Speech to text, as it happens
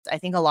I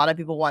think a lot of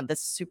people want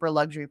this super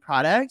luxury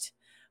product,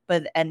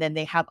 and then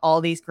they have all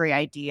these great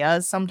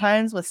ideas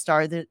sometimes with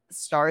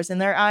stars in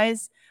their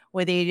eyes.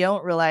 What they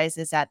don't realize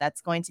is that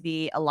that's going to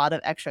be a lot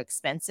of extra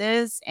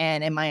expenses,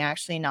 and it might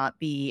actually not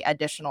be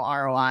additional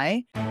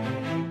ROI.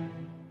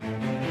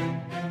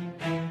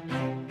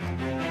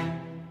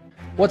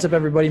 What's up,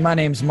 everybody? My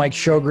name's Mike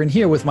Sjogren,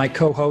 here with my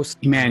co-host,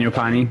 Emmanuel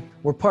Pani.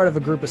 We're part of a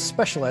group of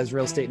specialized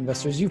real estate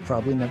investors you've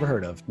probably never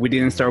heard of. We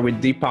didn't start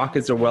with deep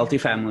pockets or wealthy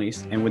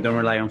families, and we don't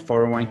rely on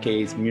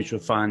 401ks, mutual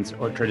funds,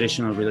 or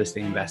traditional real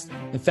estate investing.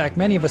 In fact,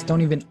 many of us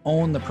don't even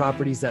own the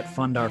properties that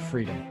fund our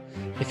freedom.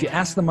 If you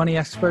ask the money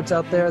experts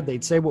out there,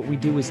 they'd say what we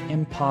do is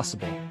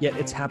impossible, yet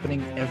it's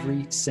happening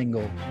every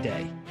single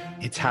day.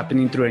 It's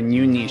happening through a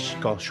new niche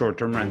called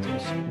short-term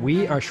rentals.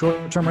 We are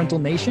Short-Term Rental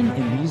Nation,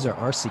 and these are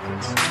our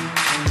secrets.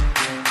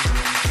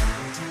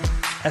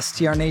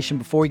 STR Nation,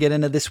 before we get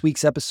into this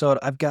week's episode,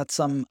 I've got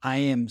something I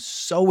am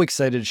so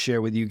excited to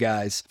share with you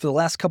guys. For the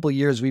last couple of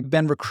years, we've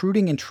been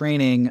recruiting and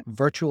training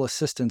virtual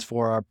assistants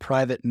for our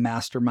private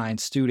mastermind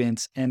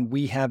students, and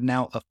we have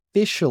now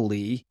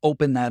officially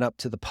opened that up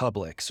to the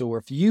public. So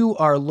if you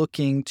are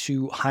looking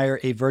to hire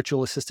a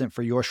virtual assistant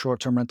for your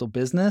short-term rental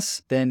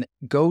business, then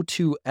go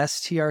to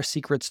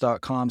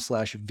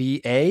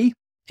strsecrets.com/VA.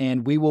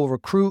 And we will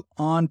recruit,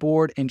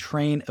 onboard, and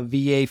train a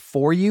VA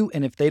for you.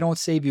 And if they don't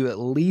save you at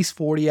least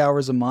 40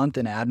 hours a month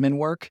in admin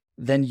work,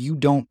 then you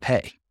don't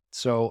pay.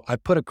 So I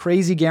put a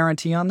crazy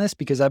guarantee on this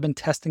because I've been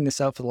testing this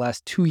out for the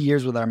last 2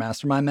 years with our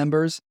mastermind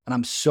members. And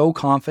I'm so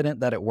confident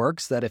that it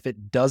works that if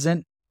it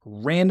doesn't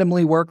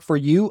randomly work for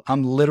you,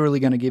 I'm literally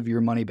going to give you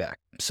your money back.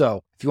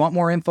 So if you want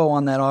more info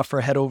on that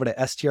offer, head over to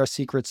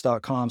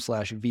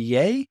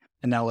strsecrets.com/VA.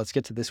 And now let's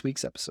get to this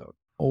week's episode.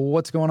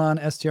 What's going on,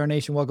 STR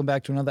Nation? Welcome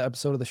back to another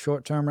episode of the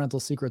Short-Term Rental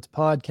Secrets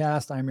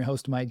Podcast. I'm your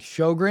host, Mike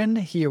Sjogren,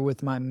 here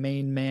with my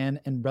main man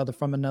and brother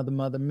from another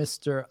mother,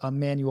 Mr.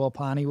 Emmanuel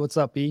Pani. What's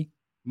up, E?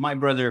 My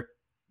brother,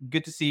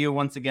 good to see you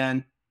once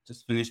again.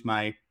 Just finished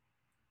my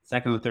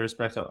second or third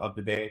espresso of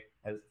the day.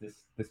 As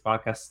this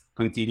podcast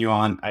continue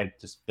on, I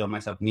just feel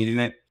myself needing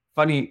it.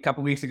 Funny, a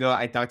couple weeks ago,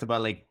 I talked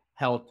about like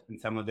health and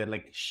some of the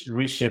like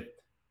reshift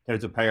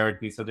there's a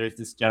priority. So there's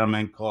this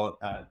gentleman called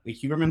the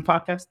Huberman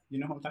Podcast. You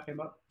know what I'm talking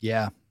about?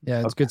 Yeah,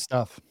 it's good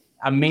stuff.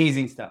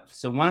 Amazing stuff.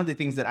 So one of the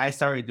things that I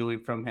started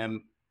doing from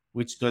him,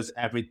 which goes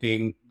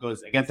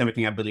against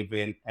everything I believe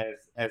in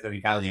as an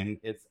Italian,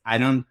 is I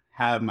don't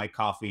have my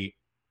coffee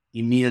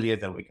immediately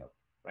as I wake up,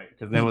 right?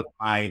 Because that was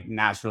my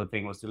natural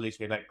thing, was to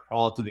literally like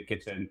crawl to the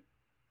kitchen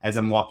as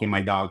I'm walking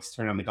my dogs,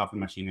 turn on the coffee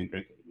machine and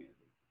drink it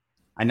immediately.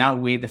 I now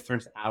wait the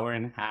first hour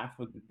and a half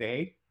of the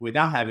day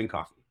without having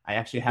coffee. I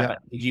actually have an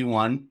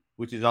AG1,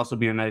 which has also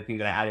been another thing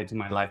that I added to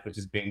my life, which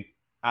has been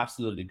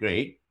absolutely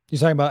great. You're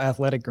talking about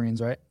athletic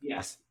greens, right?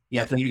 Yes.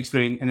 Yeah, athletic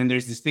green. And then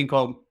there's this thing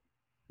called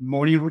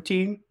morning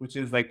routine, which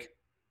is like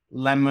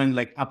lemon,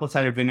 like apple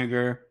cider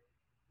vinegar,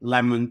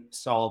 lemon,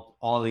 salt,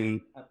 all in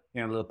a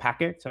little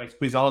packet. So I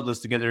squeeze all of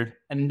those together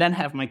and then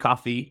have my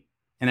coffee.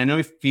 And I know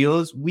it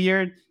feels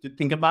weird to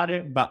think about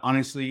it, but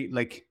honestly,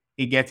 like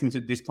it gets me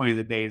to this point of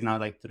the day. It's now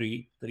like 4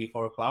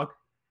 o'clock.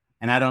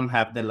 And I don't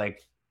have the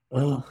like,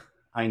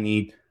 I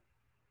need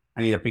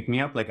a pick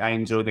me up. Like I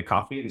enjoy the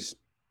coffee. It's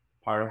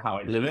part of how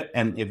I live it.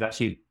 And it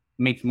actually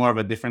makes more of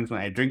a difference when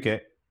I drink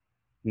it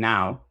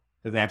now,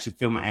 because I actually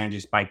feel my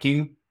energy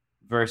spiking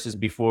versus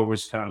before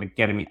was kind of like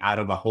getting me out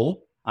of a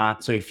hole.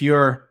 So if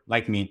you're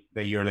like me,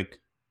 that you're like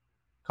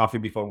coffee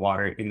before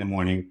water in the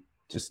morning,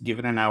 just give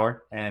it an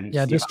hour and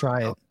just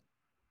try it.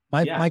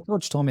 My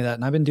coach told me that,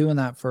 and I've been doing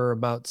that for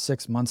about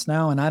 6 months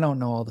now. And I don't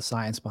know all the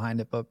science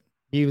behind it, but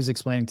he was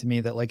explaining to me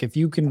that like, if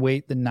you can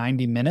wait the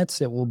 90 minutes,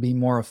 it will be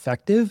more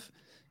effective.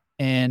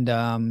 And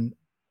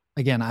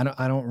again,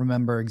 I don't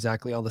remember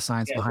exactly all the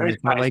science behind it,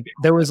 but like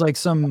there was like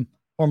some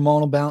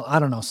hormonal balance, I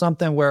don't know,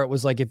 something where it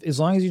was like, as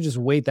long as you just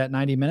wait that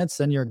 90 minutes,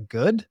 then you're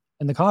good.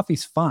 And the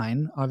coffee's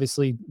fine.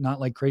 Obviously not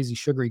like crazy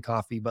sugary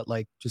coffee, but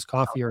like just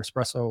coffee or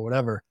espresso or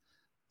whatever,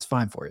 it's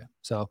fine for you.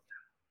 So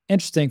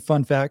interesting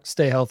fun fact,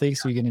 stay healthy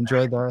so you can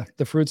enjoy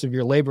the fruits of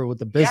your labor with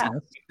the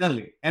business. Yeah,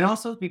 exactly. And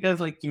also because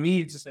like to me,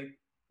 it's just like,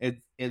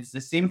 it's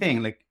the same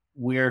thing. Like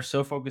we're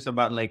so focused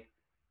about like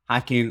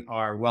hacking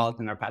our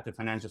wealth and our path to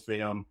financial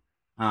freedom.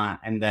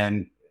 And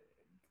then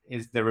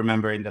is the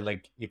remembering that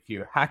like, if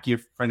you hack your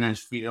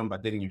financial freedom,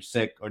 but then you're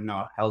sick or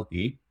not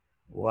healthy,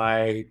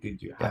 why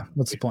did you have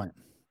what's the point?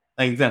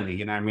 Exactly.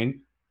 You know what I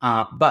mean?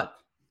 But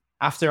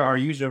after our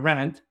usual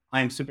rant,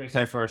 I'm super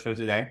excited for our show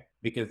today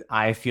because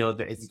I feel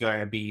that it's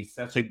going to be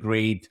such a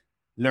great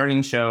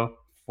learning show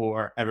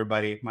for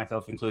everybody,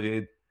 myself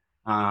included,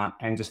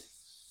 and just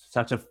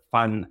such a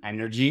fun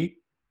energy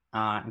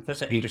and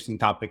such an interesting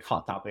topic,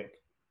 hot topic.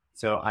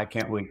 So I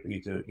can't wait for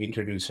you to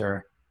introduce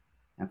her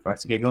and for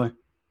us to get going.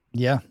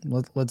 Yeah,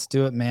 let's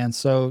do it, man.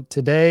 So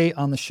today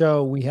on the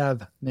show, we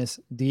have Miss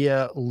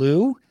Diya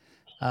Liu.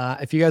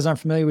 If you guys aren't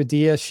familiar with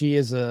Diya, she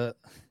is a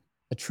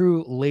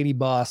true lady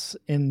boss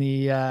in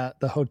the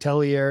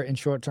hotelier and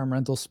short-term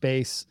rental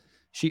space.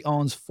 She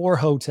owns 4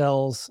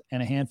 hotels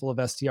and a handful of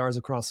STRs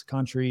across the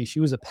country. She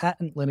was a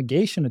patent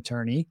litigation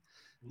attorney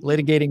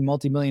litigating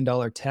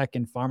multi-million-dollar tech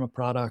and pharma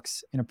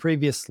products in a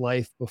previous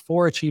life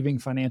before achieving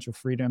financial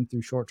freedom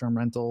through short-term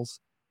rentals.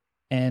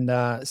 And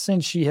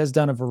since she has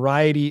done a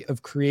variety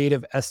of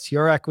creative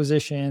STR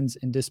acquisitions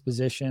and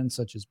dispositions,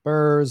 such as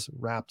BRRRRs,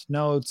 wrapped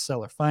notes,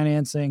 seller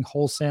financing,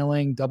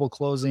 wholesaling, double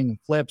closing, and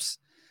flips.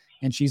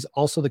 And she's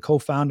also the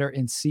co-founder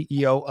and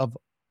CEO of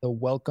the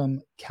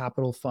Welcome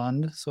Capital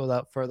Fund. So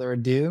without further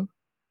ado,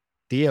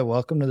 Diya,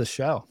 welcome to the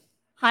show.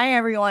 Hi,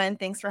 everyone.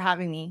 Thanks for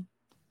having me.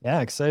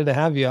 Yeah, excited to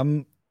have you.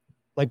 I'm,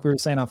 like we were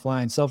saying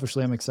offline,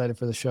 selfishly, I'm excited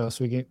for the show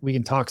so we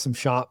can talk some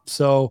shop.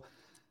 So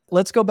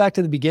let's go back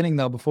to the beginning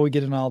though, before we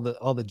get into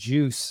all the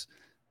juice.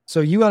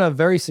 So you had a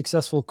very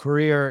successful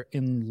career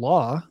in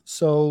law.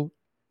 So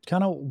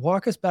kind of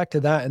walk us back to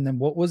that. And then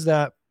what was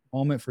that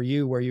moment for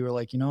you where you were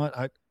like, you know what,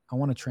 I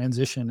want to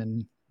transition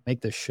and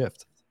make this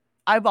shift?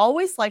 I've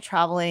always liked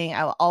traveling.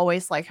 I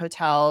always liked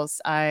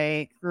hotels.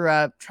 I grew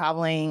up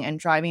traveling and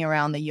driving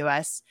around the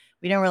US.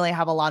 We didn't really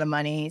have a lot of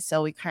money,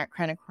 so we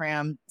kind of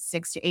crammed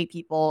 6 to 8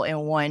 people in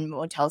one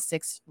Motel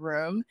 6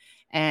 room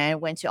and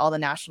went to all the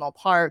national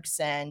parks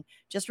and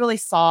just really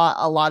saw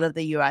a lot of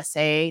the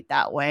USA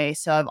that way.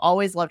 So I've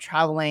always loved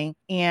traveling.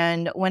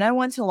 And when I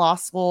went to law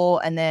school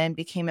and then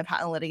became a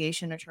patent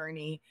litigation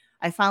attorney,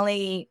 I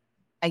finally,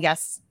 I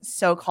guess,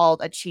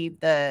 so-called achieved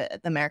the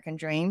American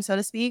dream, so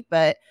to speak.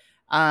 But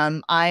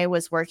I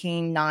was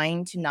working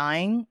 9 to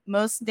 9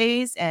 most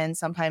days and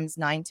sometimes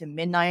 9 to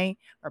midnight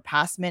or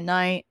past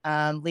midnight,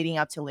 leading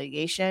up to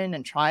litigation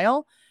and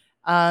trial.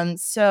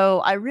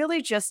 So I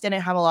really just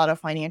didn't have a lot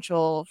of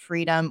financial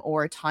freedom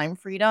or time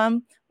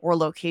freedom or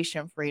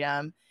location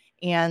freedom.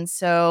 And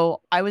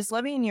so I was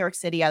living in New York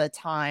City at the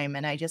time,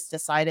 and I just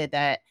decided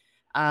that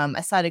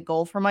I set a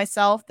goal for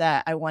myself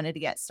that I wanted to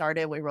get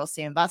started with real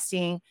estate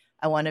investing.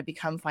 I want to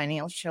become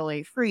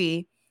financially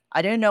free.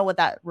 I didn't know what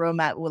that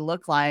roadmap would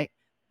look like,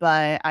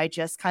 but I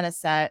just kind of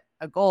set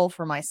a goal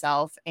for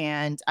myself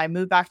and I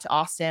moved back to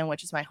Austin,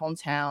 which is my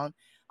hometown.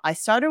 I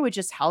started with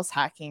just house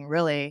hacking,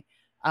 really,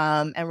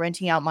 and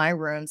renting out my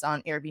rooms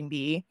on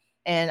Airbnb.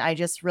 And I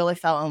just really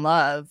fell in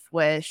love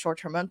with short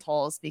term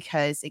rentals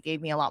because it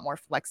gave me a lot more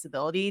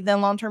flexibility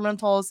than long term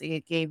rentals.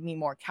 It gave me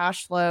more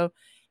cash flow.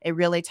 It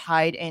really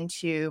tied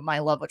into my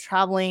love of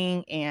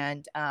traveling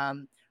and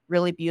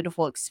really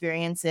beautiful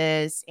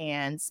experiences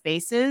and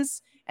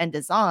spaces and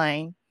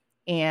design,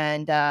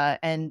 and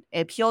it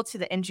appealed to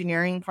the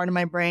engineering part of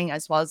my brain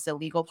as well as the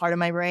legal part of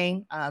my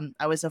brain.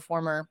 I was a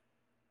former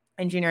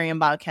engineering and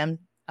biochem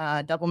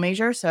double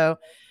major, so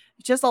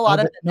just a lot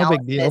of No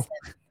big deal.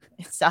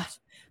 and stuff.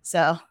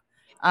 So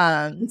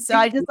I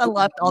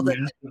loved all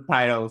the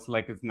titles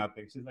like it's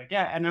nothing. She's like,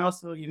 yeah, and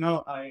also,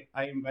 I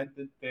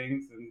invented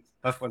things and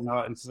stuff and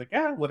not, and she's like,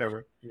 yeah,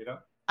 whatever,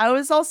 I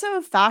was also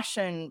a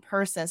fashion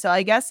person, so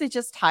I guess it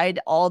just tied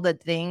all the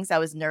things I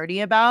was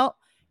nerdy about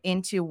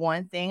into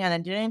one thing, and I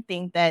didn't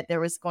think that there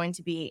was going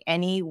to be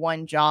any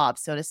one job,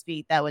 so to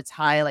speak, that would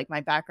tie like my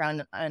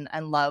background and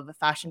love of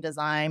fashion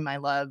design, my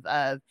love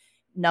of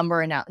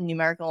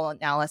numerical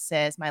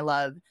analysis, my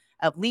love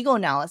of legal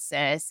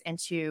analysis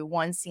into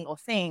one single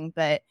thing.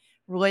 But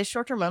really,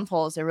 short-term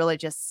rentals, it really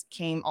just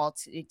came all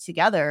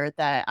together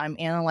that I'm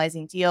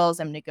analyzing deals,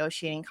 I'm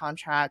negotiating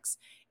contracts,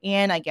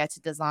 and I get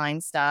to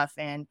design stuff.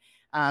 And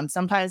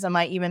sometimes I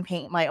might even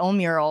paint my own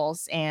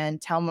murals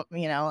and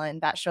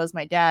and that shows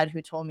my dad,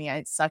 who told me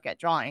I suck at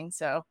drawing.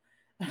 So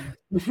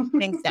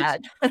thanks,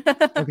 Dad.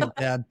 Okay,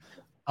 Dad.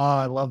 Oh,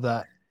 I love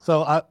that.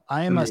 So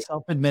I am a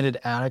self-admitted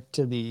addict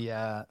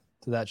to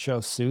that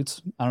show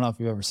Suits. I don't know if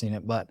you've ever seen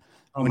it, but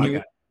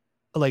God.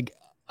 Like,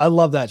 I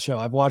love that show.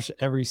 I've watched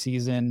every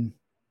season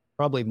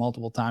probably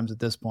multiple times at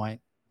this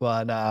point,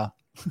 but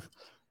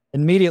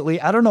immediately,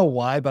 I don't know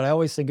why, but I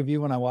always think of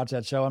you when I watch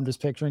that show. I'm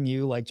just picturing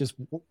you like just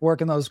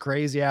working those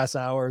crazy ass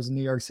hours in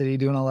New York City,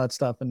 doing all that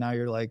stuff. And now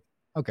you're like,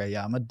 okay,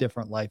 yeah, I'm a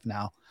different life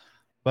now.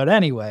 But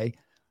anyway,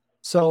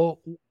 so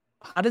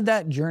how did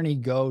that journey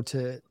go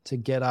to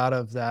get out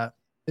of that?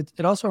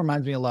 It also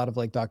reminds me a lot of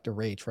like Dr.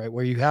 Rach, right?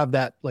 Where you have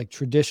that like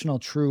traditional,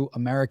 true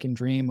American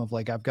dream of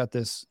like, I've got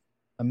this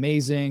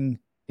amazing,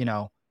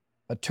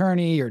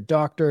 attorney or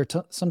doctor,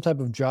 some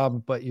type of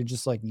job, but you're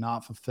just like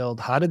not fulfilled.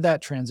 How did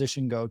that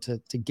transition go to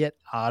get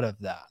out of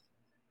that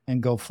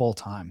and go full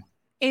time?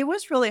 It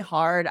was really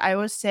hard. I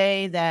would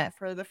say that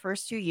for the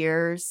first 2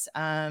 years,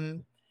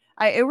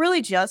 it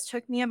really just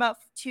took me about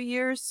 2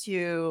 years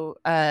to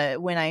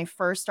when I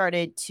first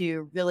started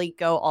to really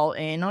go all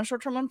in on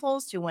short term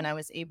rentals to when I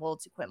was able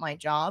to quit my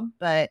job.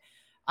 But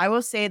I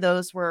will say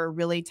those were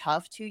really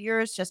tough 2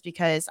 years just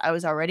because I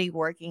was already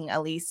working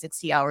at least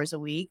 60 hours a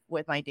week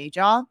with my day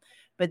job.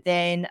 But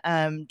then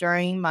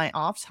during my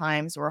off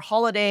times or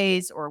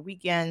holidays or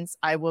weekends,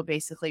 I will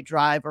basically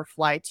drive or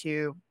fly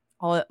to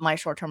all my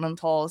short term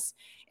rentals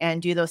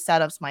and do those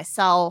setups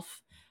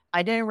myself.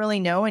 I didn't really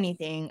know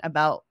anything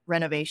about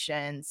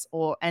renovations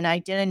and I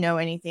didn't know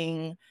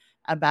anything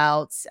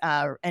about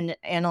and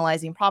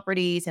analyzing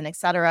properties and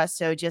etc.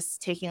 So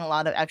just taking a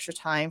lot of extra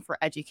time for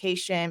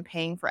education,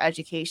 paying for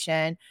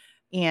education,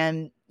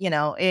 and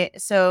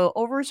so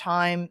over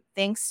time,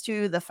 thanks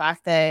to the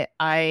fact that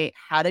I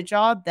had a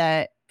job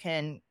that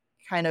can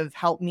kind of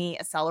help me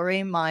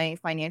accelerate my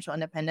financial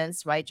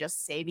independence by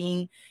just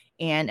saving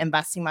and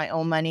investing my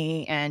own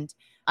money. And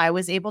I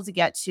was able to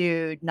get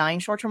to 9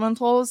 short-term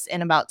rentals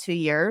in about 2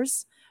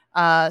 years.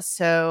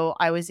 So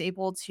I was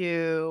able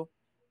to,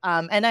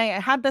 and I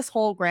had this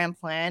whole grand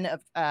plan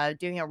of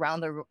doing a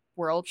round the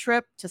world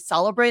trip to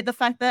celebrate the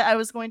fact that I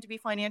was going to be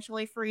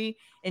financially free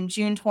in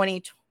June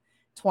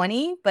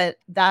 2020, but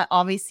that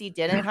obviously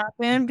didn't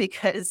happen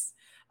because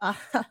uh,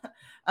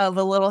 of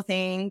a little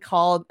thing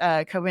called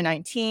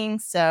COVID-19.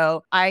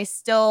 So I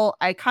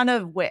kind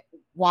of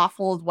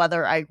waffled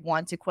whether I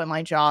want to quit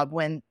my job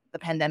when the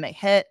pandemic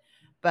hit,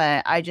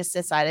 but I just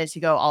decided to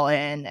go all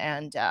in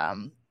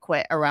and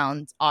quit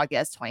around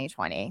August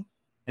 2020.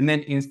 And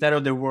then instead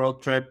of the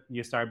world trip,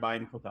 you start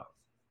buying hotels.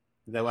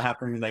 Is that what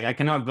happened? Like, I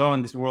cannot go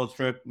on this world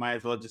trip. Might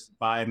as well just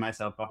buy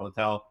myself a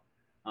hotel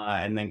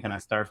and then kind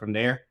of start from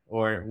there.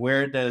 Or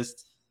where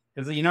does,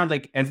 because,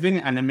 like, it's been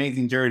an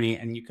amazing journey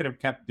and you could have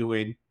kept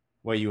doing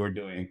what you were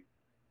doing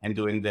and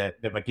doing the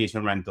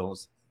vacation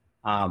rentals.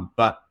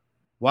 But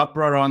what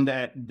brought on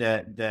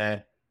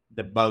the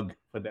bug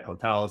for the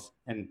hotels,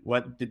 and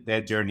what did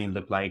that journey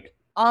look like?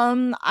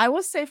 I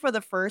would say for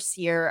the first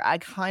year, I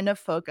kind of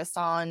focused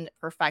on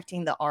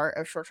perfecting the art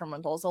of short-term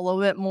rentals a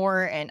little bit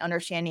more and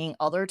understanding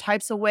other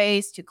types of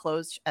ways to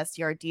close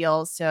SDR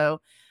deals.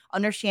 So,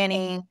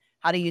 understanding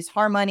how to use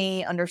hard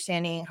money,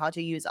 understanding how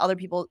to use other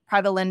people,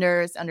 private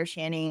lenders,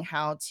 understanding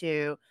how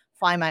to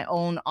find my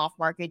own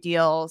off-market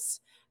deals.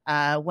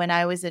 When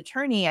I was an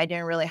attorney, I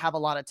didn't really have a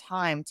lot of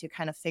time to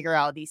kind of figure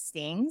out these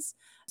things.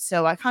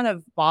 So I kind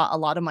of bought a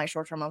lot of my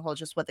short-term rental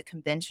just with the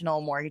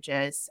conventional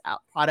mortgages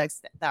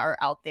products that are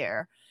out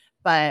there.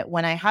 But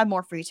when I had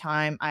more free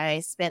time,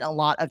 I spent a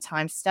lot of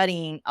time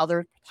studying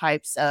other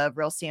types of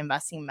real estate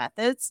investing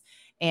methods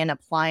and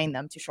applying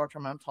them to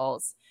short-term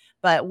rentals.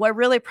 But what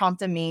really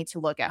prompted me to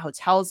look at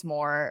hotels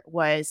more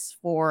was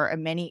for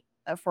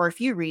a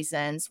few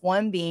reasons.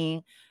 One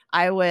being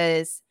I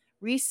was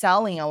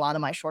reselling a lot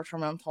of my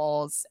short-term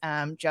rentals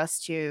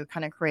just to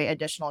kind of create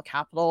additional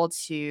capital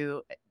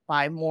to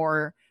buy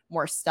more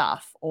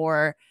stuff,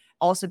 or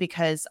also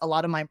because a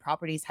lot of my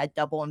properties had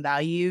double in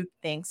value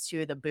thanks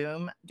to the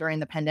boom during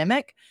the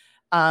pandemic.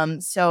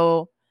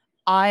 So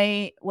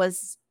I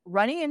was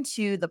running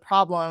into the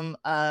problem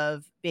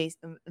of base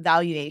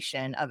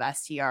valuation of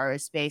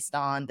STRs based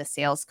on the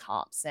sales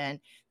comps, and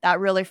that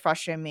really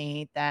frustrated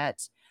me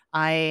that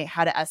I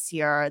had an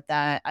STR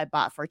that I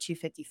bought for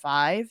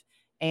 255,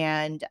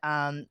 and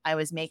I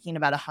was making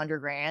about 100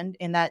 grand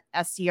in that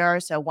STR,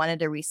 so I wanted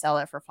to resell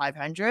it for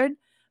 500.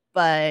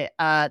 But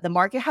the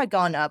market had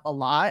gone up a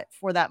lot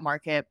for that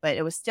market, but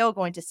it was still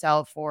going to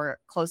sell for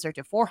closer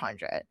to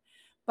 400.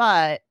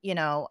 But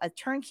a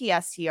turnkey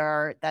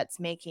STR that's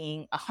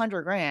making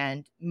 100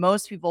 grand,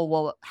 most people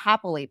will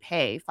happily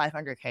pay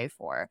 500K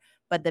for,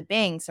 but the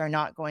banks are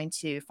not going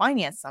to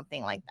finance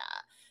something like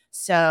that.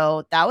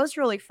 So that was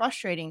really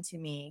frustrating to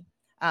me.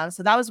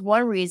 So that was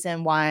one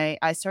reason why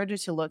I started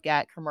to look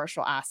at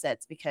commercial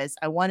assets, because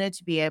I wanted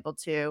to be able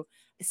to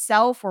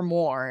sell for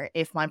more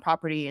if my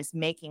property is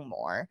making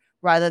more,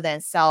 rather than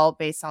sell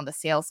based on the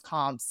sales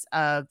comps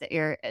of the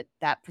area,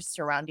 that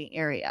surrounding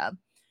area.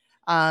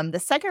 The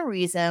second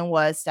reason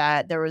was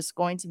that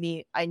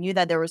I knew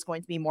that there was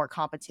going to be more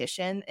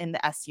competition in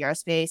the STR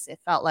space. It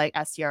felt like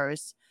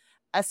STRs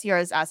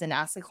as an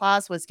asset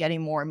class was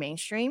getting more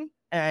mainstream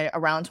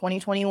around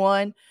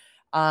 2021.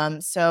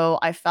 So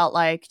I felt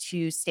like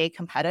to stay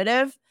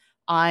competitive,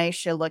 I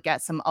should look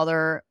at some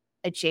other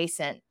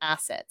adjacent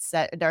assets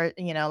that are,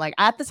 like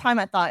at the time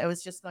I thought it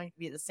was just going to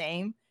be the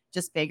same,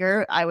 just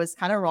bigger. I was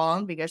kind of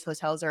wrong because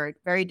hotels are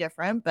very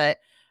different, but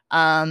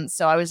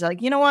so I was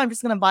like, you know what, I'm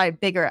just gonna buy a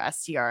bigger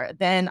STR.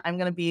 Then I'm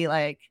gonna be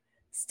like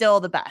still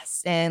the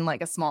best in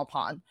like a small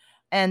pond.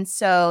 And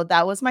so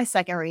that was my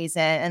second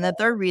reason. And the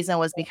third reason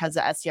was because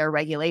of STR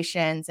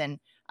regulations. And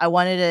I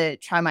wanted to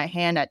try my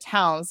hand at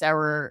towns that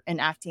were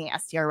enacting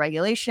STR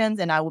regulations.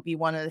 And I would be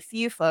one of the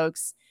few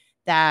folks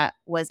that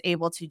was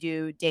able to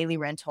do daily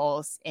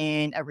rentals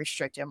in a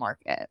restricted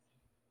market.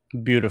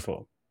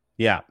 Beautiful.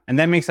 Yeah. And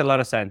that makes a lot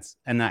of sense.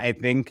 And I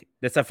think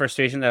that's a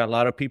frustration that a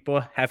lot of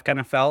people have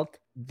kind of felt.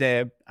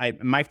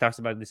 Mike talks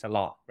about this a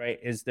lot, right?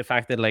 Is the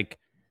fact that like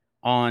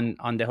on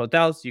the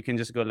hotels, you can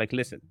just go like,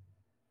 listen,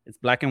 it's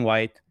black and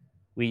white.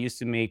 We used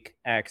to make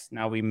X,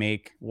 now we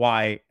make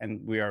Y, and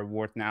we are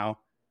worth now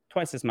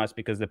twice as much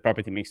because the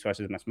property makes twice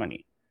as much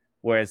money.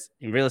 Whereas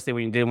in real estate,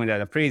 when you're dealing with that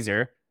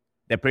appraiser,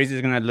 the appraiser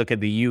is going to look at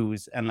the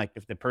use, and like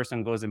if the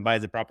person goes and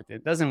buys the property,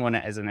 it doesn't want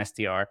it as an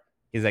STR.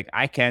 He's like,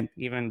 I can't,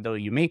 even though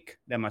you make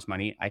that much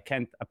money, I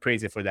can't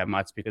appraise it for that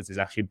much because it's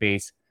actually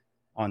based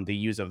on the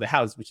use of the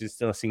house, which is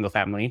still a single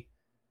family.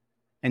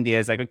 And Diya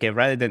is like, okay,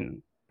 rather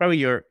than probably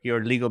your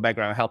legal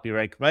background help you,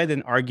 right? Rather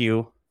than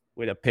argue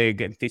with a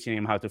pig and teaching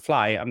him how to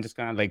fly, I'm just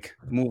gonna like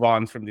move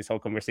on from this whole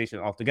conversation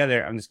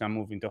altogether. I'm just gonna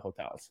move into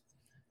hotels.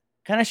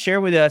 Kind of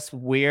share with us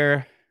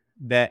where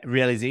that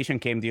realization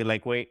came to you.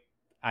 Like, wait,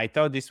 I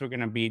thought these were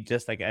gonna be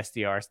just like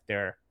STRs.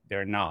 They're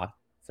they're not.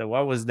 So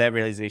what was that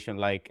realization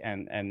like?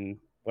 And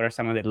what are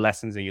some of the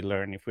lessons that you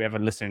learned? If we have a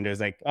listener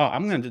that's like, oh,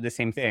 I'm going to do the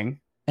same thing.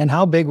 And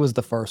how big was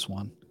the first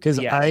one? Because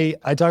Yeah.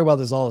 I talk about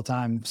this all the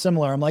time.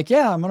 Similar. I'm like,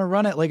 yeah, I'm going to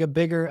run it like a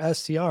bigger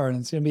STR and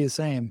it's going to be the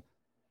same.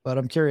 But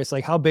I'm curious,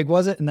 like how big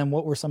was it? And then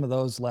what were some of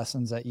those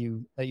lessons that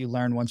you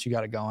learned once you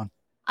got it going?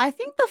 I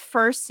think the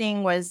first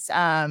thing was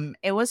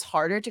it was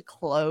harder to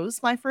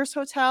close my first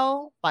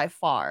hotel by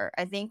far.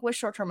 I think with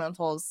short-term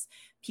rentals,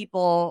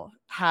 people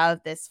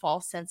have this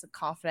false sense of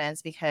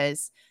confidence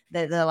because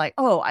they're like,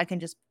 oh, I can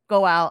just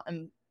go out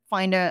and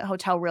find a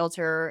hotel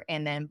realtor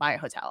and then buy a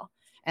hotel,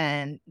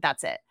 and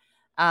that's it.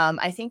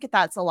 I think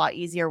that's a lot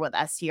easier with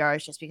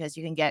STRs just because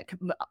you can get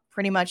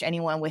pretty much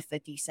anyone with a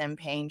decent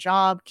paying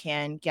job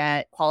can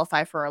get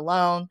qualified for a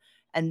loan,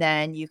 and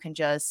then you can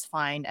just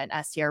find an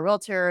STR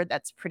realtor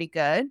that's pretty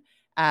good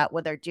at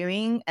what they're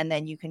doing, and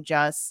then you can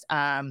just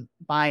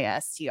buy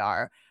a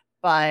STR.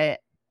 But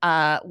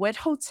with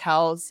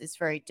hotels, it's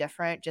very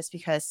different just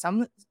because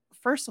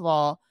first of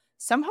all,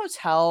 some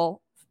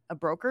hotel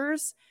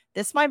brokers,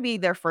 this might be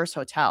their first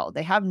hotel.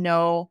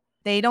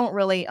 They don't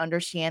really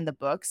understand the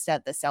books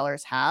that the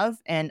sellers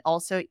have, and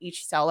also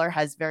each seller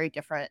has very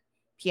different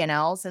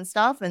P&Ls and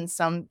stuff. And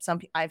some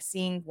I've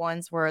seen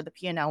ones where the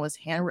P&L was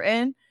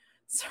handwritten,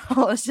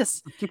 so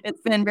it's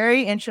been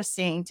very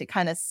interesting to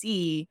kind of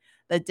see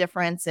the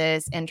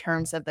differences in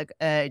terms of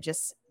the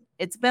just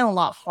it's been a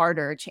lot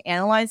harder to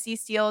analyze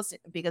these deals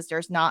because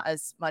there's not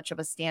as much of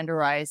a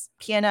standardized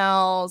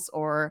P&Ls,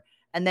 or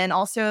and then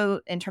also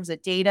in terms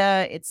of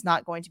data, it's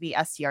not going to be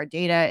STR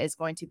data, it's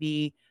going to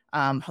be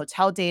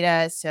hotel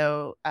data.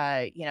 So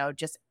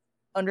just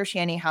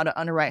understanding how to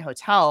underwrite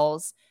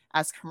hotels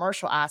as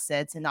commercial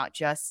assets and not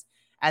just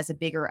as a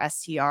bigger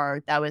STR.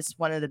 That was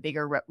one of the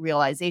bigger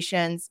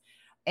realizations.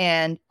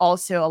 And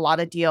also a lot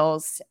of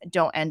deals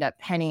don't end up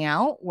penning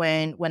out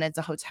when it's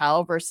a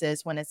hotel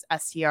versus when it's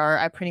STR.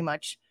 I pretty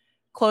much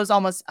closed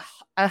almost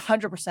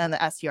 100% of the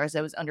STRs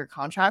I was under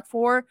contract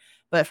for.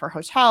 But for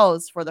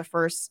hotels, for the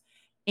first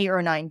 8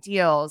 or 9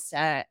 deals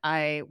that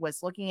I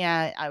was looking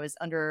at, I was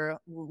under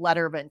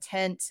letter of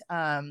intent,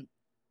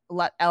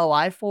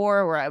 LOI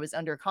for, where I was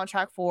under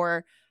contract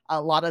for.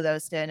 A lot of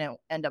those didn't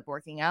end up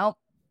working out.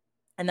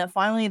 And then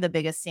finally, the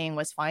biggest thing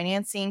was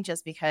financing,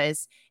 just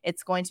because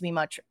it's going to be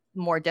much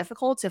more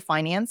difficult to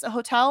finance a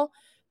hotel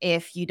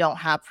if you don't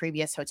have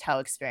previous hotel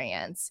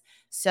experience.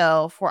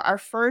 So for our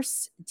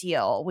first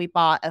deal, we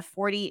bought a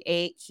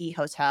 48 key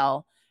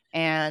hotel,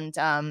 and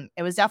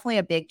it was definitely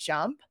a big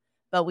jump,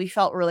 but we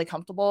felt really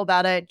comfortable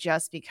about it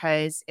just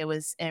because it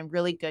was in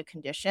really good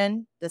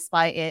condition,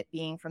 despite it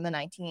being from the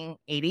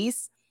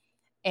 1980s.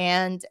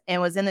 And it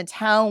was in a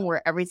town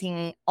where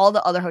all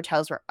the other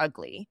hotels were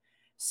ugly.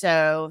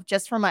 So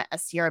just from my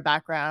STR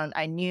background,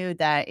 I knew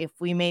that if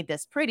we made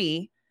this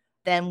pretty,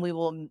 then we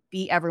will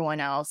beat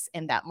everyone else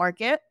in that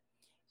market.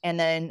 And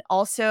then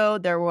also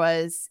there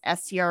were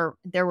STR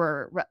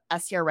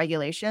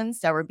regulations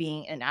that were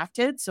being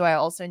enacted. So I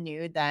also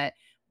knew that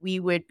we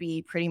would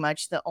be pretty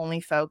much the only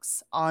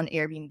folks on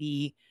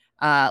Airbnb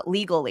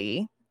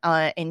legally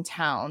in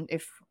town,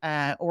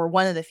 or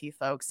one of the few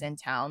folks in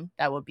town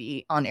that will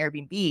be on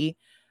Airbnb.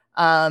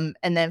 And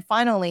then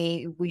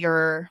finally,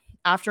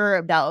 after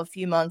about a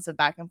few months of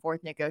back and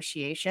forth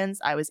negotiations,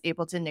 I was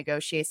able to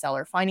negotiate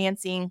seller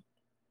financing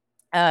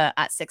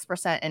at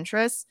 6%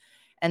 interest,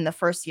 and the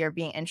first year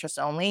being interest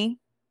only.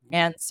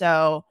 And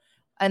so,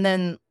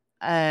 and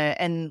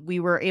we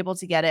were able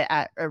to get it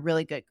at a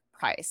really good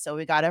price. So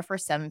we got it for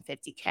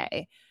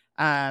 $750K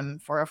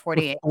for a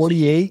 48.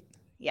 48?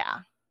 Yeah.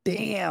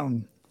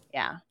 Damn.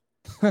 Yeah.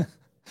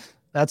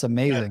 That's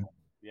amazing.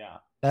 Yeah.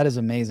 That is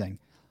amazing.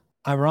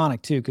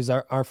 Ironic too, because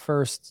our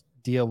first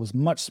deal was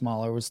much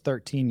smaller. It was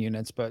 13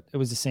 units, but it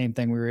was the same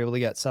thing. We were able to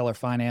get seller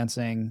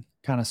financing,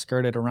 kind of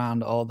skirted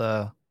around all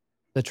the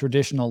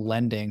traditional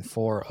lending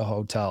for a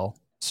hotel.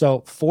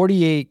 So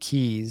 48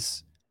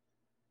 keys,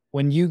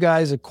 when you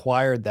guys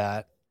acquired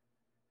that,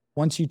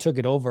 once you took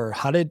it over,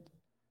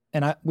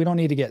 we don't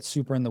need to get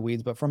super in the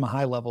weeds, but from a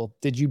high level,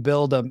 did you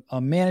build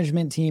a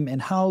management team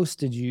in-house?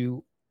 Did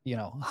you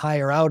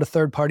hire out a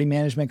third-party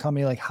management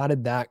company? Like, how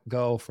did that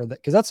go for that?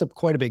 Because that's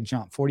quite a big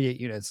jump. 48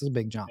 units is a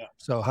big jump. Yeah.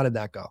 So how did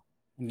that go?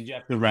 And did you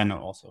have to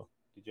renovate also?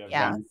 Did you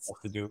have rent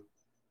to do?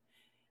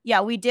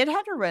 Yeah, we did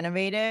have to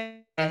renovate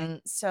it.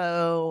 And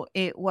so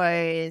it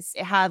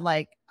had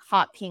like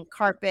hot pink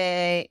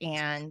carpet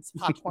and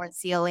popcorn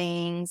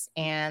ceilings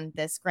and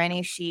this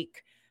granny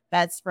chic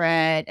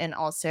bedspread, and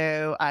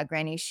also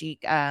granny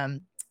chic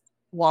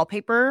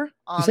wallpaper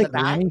on the back.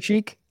 Granny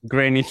chic?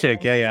 Granny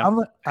chic, yeah.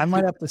 I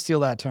might have to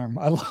steal that term.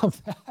 I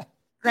love that.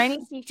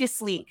 Granny chic, just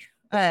sleek.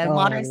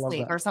 Modern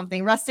sleek or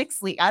something, rustic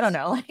sleek. I don't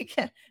know. Like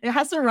it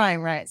has to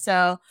rhyme, right?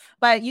 So,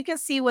 but you can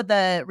see what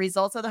the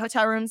results of the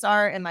hotel rooms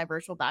are in my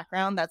virtual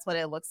background. That's what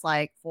it looks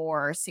like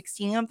for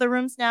 16 of the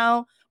rooms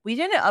now. We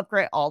didn't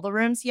upgrade all the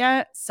rooms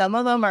yet. Some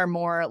of them are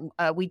more,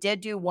 we did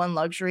do one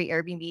luxury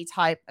Airbnb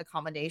type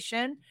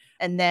accommodation.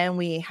 And then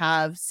we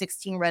have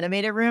 16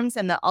 renovated rooms,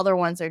 and the other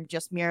ones are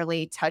just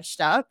merely touched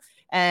up.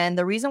 And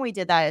the reason we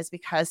did that is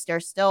because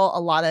there's still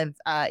a lot of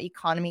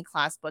economy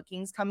class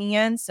bookings coming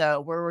in.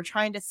 So we're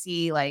trying to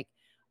see like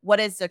what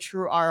is the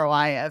true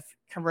ROI of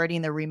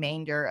converting the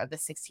remainder of the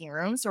 16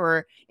 rooms,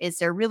 or is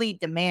there really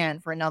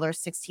demand for another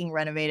 16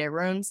 renovated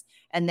rooms?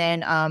 And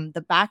then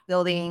the back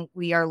building,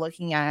 we are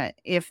looking at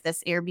if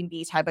this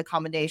Airbnb type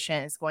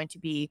accommodation is going to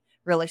be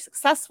really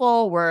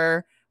successful.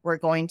 We're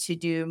going to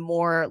do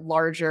more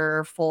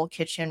larger full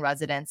kitchen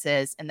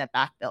residences in the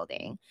back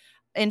building.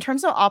 In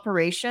terms of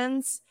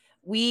operations,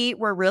 we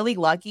were really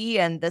lucky,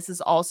 and this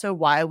is also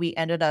why we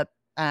ended up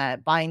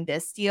buying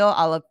this deal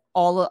out of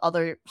all the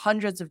other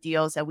hundreds of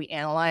deals that we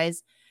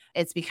analyzed.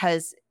 It's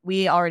because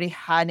we already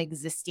had an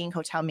existing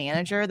hotel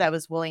manager that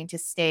was willing to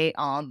stay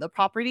on the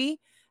property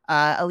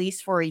at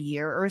least for a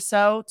year or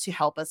so to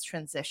help us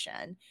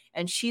transition.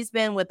 And she's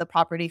been with the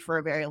property for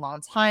a very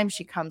long time.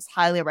 She comes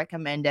highly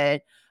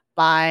recommended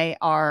by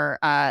our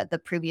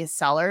the previous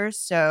sellers.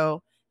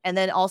 So, and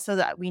then also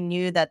that we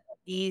knew that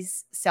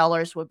these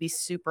sellers would be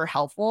super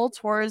helpful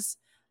towards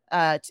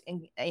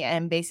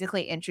and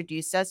basically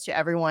introduce us to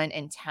everyone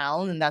in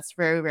town, and that's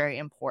very, very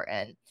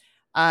important.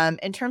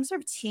 In terms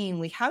of team,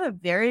 we have a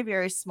very,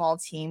 very small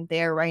team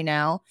there right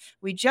now.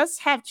 We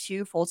just have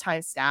 2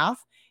 full-time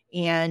staff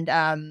and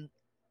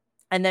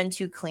then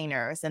 2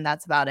 cleaners, and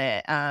that's about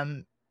it.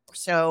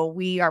 So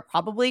we are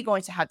probably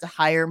going to have to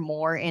hire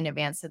more in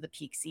advance of the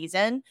peak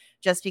season,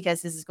 just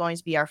because this is going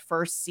to be our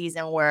first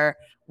season where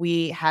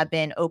we have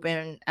been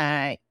open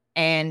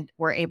and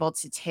we're able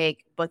to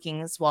take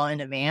bookings well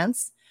in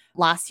advance.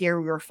 Last year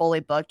we were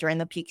fully booked during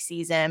the peak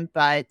season,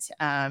 but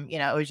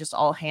it was just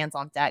all hands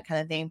on deck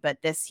kind of thing.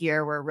 But this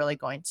year we're really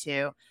going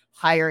to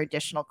hire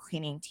additional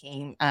cleaning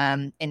team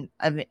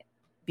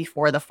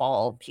before the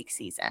fall peak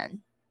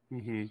season.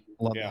 Mm-hmm.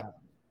 Love Yeah, that.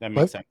 that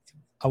makes sense.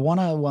 I want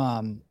to,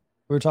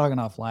 we were talking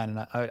offline, and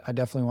I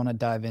definitely want to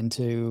dive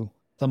into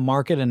the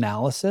market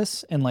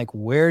analysis and like,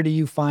 where do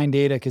you find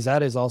data? Because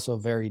that is also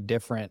very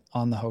different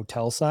on the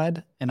hotel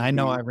side. And I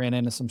know I ran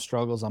into some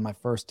struggles on my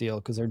first deal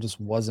because there just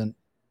wasn't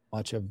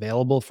much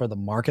available for the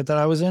market that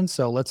I was in.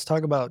 So let's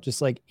talk about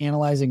just like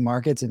analyzing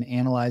markets and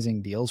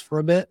analyzing deals for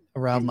a bit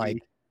around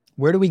like,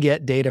 where do we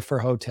get data for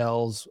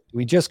hotels? Do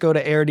we just go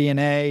to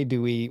AirDNA?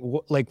 Do we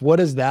what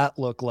does that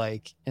look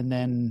like? And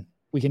then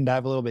we can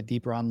dive a little bit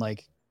deeper on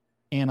like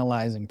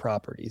analyzing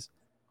properties.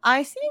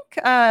 I think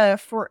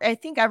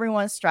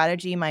everyone's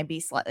strategy might be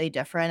slightly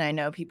different. I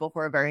know people who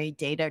are very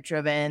data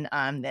driven.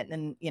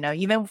 And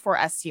even for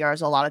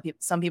STRs,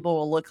 some people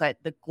will look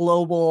at the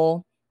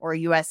global or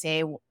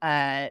USA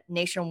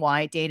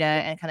nationwide data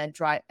and kind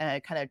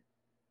of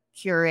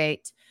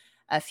curate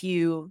a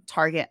few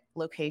target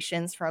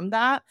locations from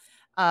that.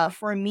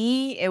 For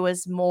me, it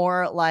was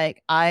more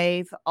like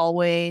I've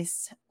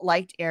always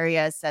liked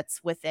areas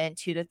that's within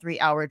 2 to 3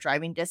 hour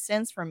driving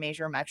distance from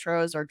major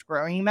metros or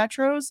growing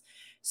metros.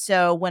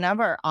 So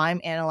whenever I'm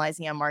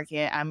analyzing a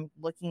market, I'm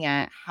looking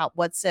at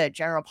what's the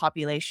general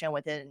population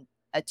within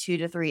a 2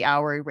 to 3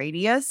 hour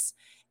radius,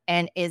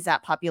 and is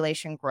that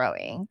population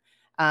growing?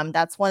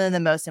 That's one of the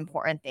most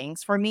important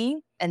things for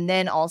me. And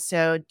then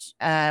also,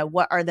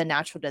 what are the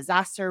natural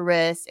disaster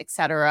risks, et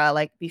cetera.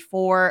 Like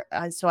before,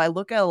 so I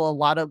look at a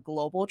lot of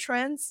global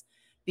trends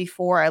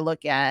before I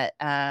look at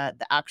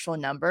the actual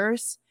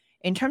numbers.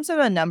 In terms of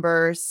the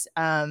numbers,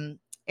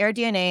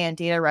 AirDNA and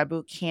Data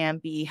Reboot can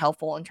be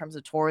helpful in terms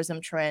of tourism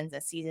trends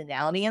and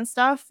seasonality and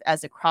stuff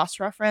as a cross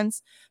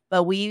reference,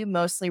 but we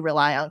mostly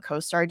rely on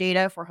CoStar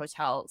data for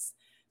hotels.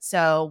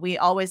 So we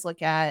always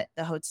look at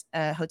the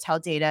hotel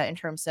data in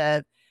terms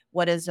of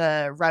what is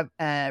a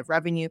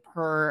revenue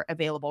per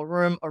available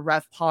room or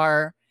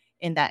RevPAR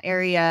in that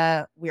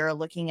area. We are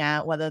looking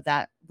at whether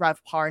that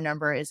RevPAR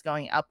number is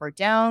going up or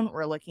down.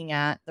 We're looking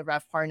at the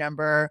RevPAR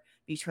number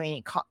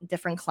between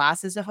different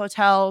classes of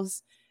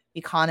hotels: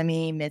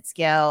 economy,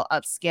 mid-scale,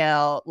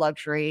 upscale,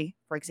 luxury,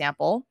 for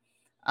example.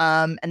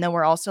 And then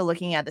we're also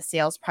looking at the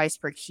sales price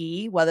per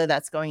key, whether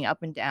that's going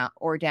up and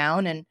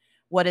down, and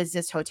what is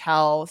this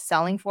hotel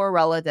selling for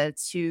relative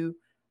to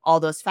all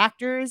those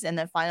factors. And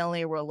then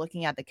finally, we're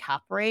looking at the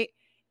cap rate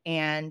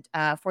and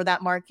for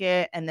that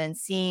market, and then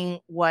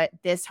seeing what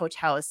this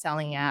hotel is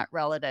selling at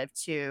relative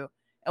to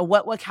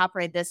what cap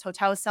rate this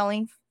hotel is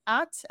selling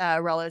at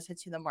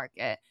relative to the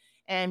market.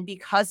 And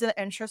because the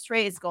interest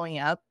rate is going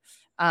up,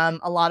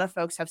 a lot of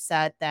folks have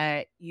said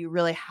that you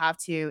really have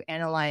to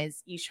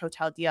analyze each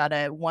hotel deal at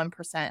a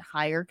 1%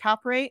 higher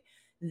cap rate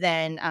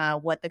than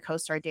what the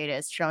CoStar data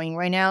is showing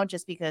right now,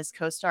 just because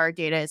CoStar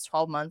data is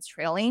 12 months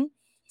trailing.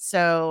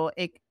 So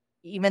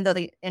even though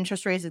the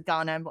interest rates have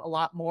gone up a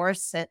lot more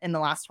in the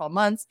last 12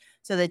 months,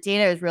 so the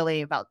data is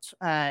really about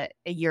a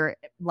year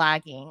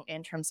lagging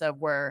in terms of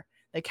where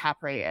the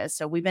cap rate is.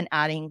 So we've been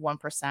adding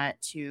 1%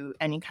 to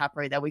any cap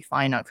rate that we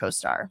find on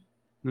CoStar.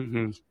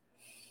 Mm-hmm.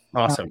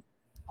 Awesome.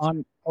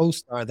 On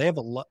CoStar, they have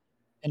a lot,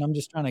 and I'm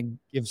just trying to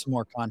give some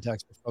more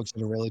context for folks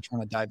that are really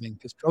trying to dive in,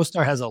 because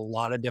CoStar has a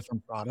lot of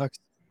different products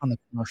on the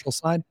commercial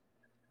side.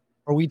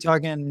 Are we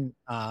talking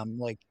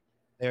like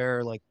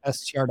their like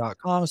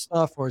str.com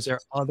stuff, or is there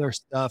other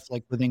stuff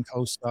like within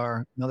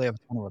CoStar? I know they have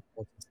a ton of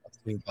reports and stuff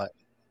too, but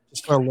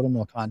Just for a little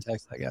more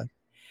context, I guess.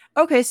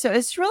 Okay, so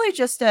it's really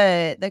just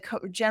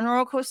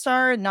general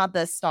CoStar, not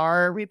the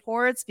star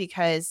reports,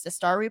 because the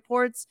star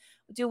reports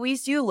we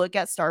do look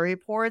at star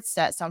reports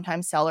that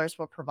sometimes sellers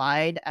will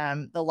provide.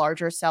 The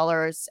larger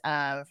sellers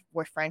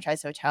with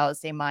franchise hotels,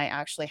 they might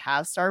actually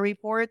have star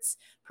reports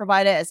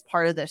provided as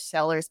part of the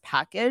seller's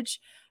package.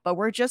 But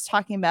we're just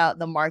talking about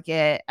the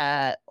market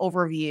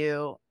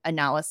overview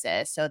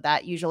analysis. So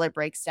that usually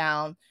breaks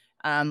down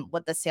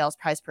what the sales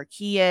price per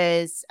key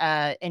is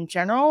in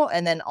general,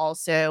 and then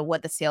also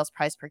what the sales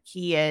price per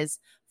key is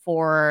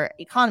for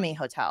economy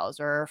hotels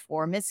or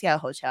for mid-scale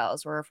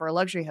hotels or for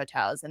luxury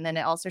hotels. And then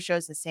it also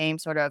shows the same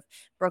sort of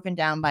broken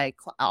down by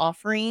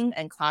offering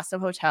and class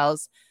of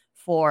hotels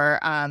for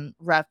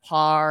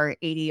RevPAR,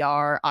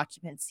 ADR,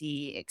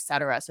 occupancy,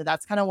 etc. So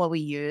that's kind of what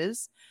we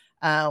use.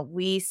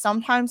 We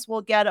sometimes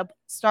will get a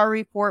star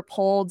report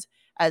pulled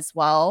as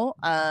well.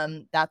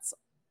 That's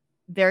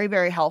very,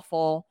 very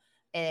helpful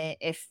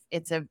if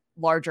it's a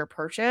larger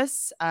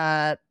purchase.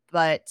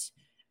 But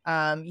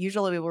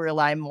usually we will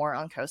rely more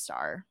on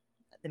CoStar,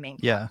 the main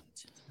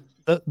product.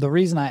 The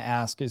reason I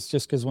ask is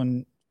just because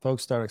when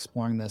folks start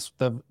exploring this,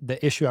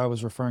 the issue I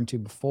was referring to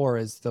before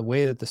is the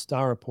way that the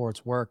star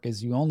reports work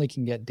is you only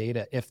can get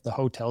data if the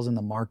hotels in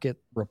the market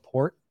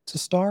report to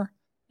star.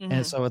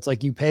 And so it's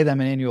like you pay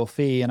them an annual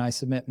fee and I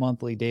submit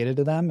monthly data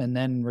to them. And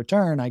then in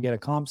return, I get a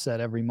comp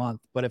set every month.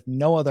 But if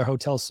no other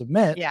hotels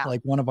submit, like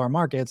one of our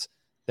markets,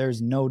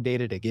 there's no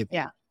data to give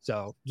you.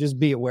 So just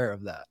be aware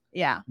of that.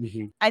 Yeah.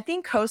 I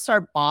think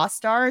CoStar bought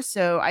Star.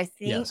 So I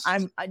think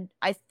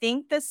I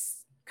think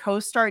this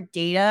CoStar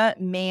data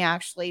may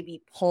actually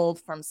be pulled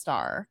from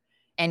Star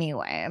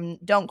anyway.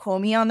 Don't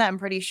quote me on that. I'm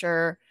pretty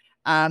sure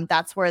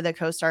that's where the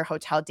CoStar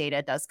hotel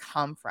data does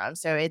come from.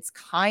 So it's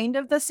kind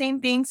of the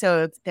same thing.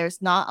 So if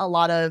there's not a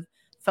lot of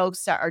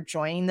folks that are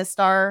joining the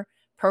Star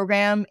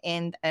program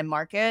in a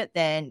market,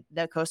 then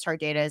the CoStar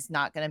data is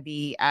not going to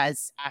be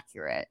as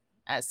accurate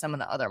as some of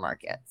the other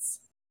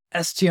markets.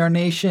 STR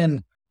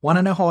Nation, want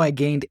to know how I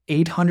gained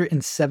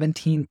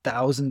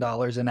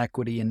 $817,000 in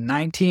equity in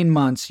 19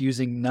 months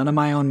using none of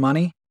my own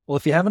money? Well,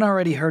 if you haven't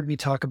already heard me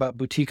talk about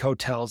boutique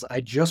hotels,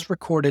 I just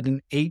recorded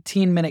an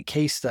 18-minute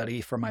case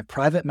study for my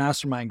private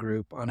mastermind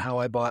group on how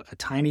I bought a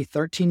tiny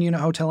 13-unit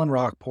hotel in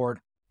Rockport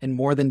and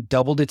more than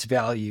doubled its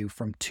value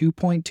from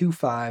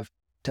 $2.25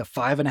 to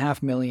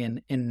 $5.5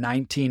 million in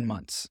 19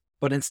 months.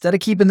 But instead of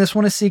keeping this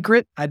one a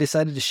secret, I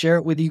decided to share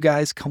it with you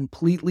guys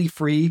completely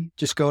free.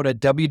 Just go to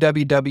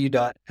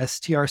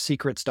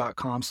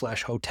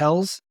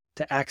www.strsecrets.com/hotels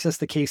to access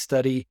the case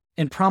study,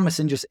 and promise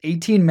in just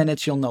 18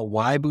 minutes you'll know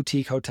why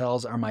boutique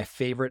hotels are my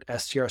favorite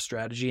STR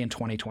strategy in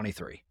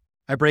 2023.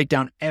 I break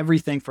down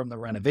everything from the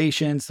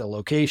renovations, the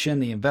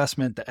location, the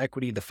investment, the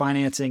equity, the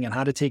financing, and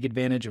how to take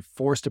advantage of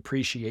forced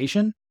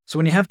appreciation. So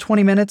when you have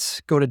 20 minutes,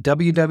 go to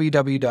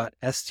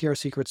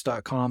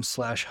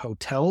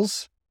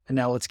www.strsecrets.com/hotels. And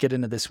now let's get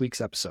into this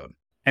week's episode.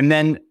 And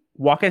then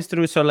walk us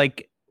through. So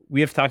like we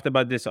have talked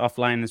about this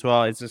offline as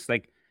well. It's just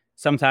like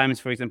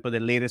sometimes, for example, the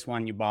latest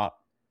one you bought,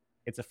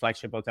 it's a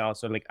flagship hotel.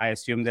 So like I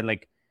assume that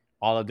like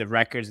all of the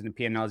records and the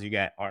P&Ls you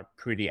get are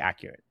pretty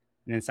accurate.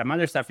 And then some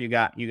other stuff you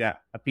got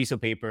a piece of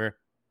paper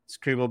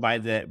scribbled by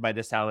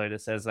the seller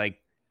that says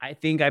like, I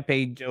think I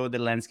paid Joe the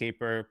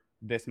landscaper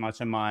this much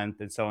a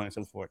month and so on and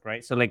so forth,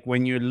 right? So like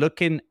when you're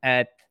looking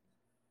at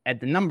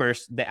the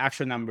numbers, the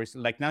actual numbers,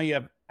 like now you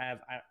have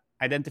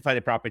identify the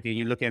property and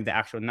you're looking at the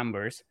actual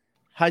numbers.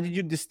 How did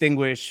you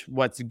distinguish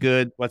what's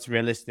good, what's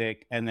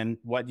realistic, and then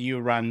what do you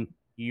run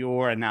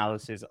your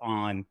analysis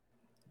on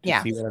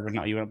to see whether or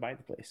not you want to buy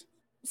the place?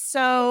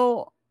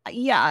 So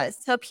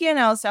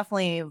P&L is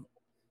definitely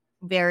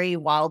very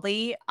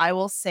wildly. I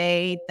will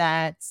say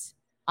that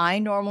I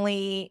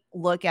normally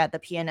look at the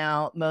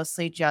P&L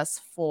mostly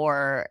just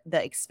for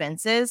the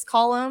expenses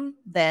column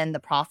than the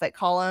profit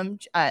column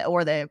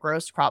or the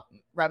gross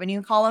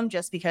revenue column,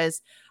 just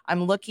because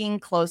I'm looking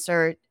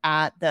closer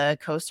at the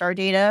CoStar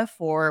data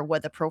for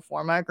what the pro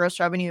forma gross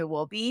revenue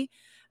will be.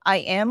 I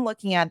am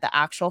looking at the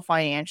actual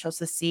financials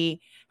to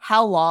see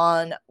how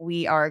long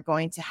we are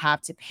going to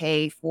have to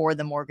pay for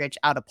the mortgage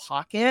out of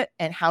pocket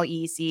and how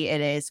easy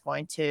it is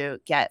going to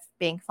get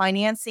bank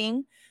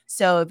financing.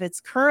 So if it's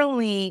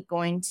currently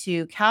going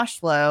to cash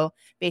flow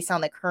based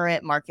on the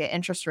current market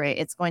interest rate,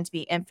 it's going to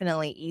be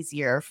infinitely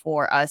easier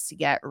for us to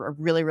get a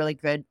really, really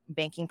good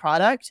banking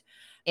product.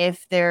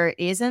 If there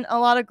isn't a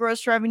lot of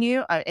gross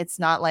revenue, it's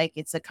not like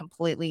it's a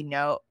completely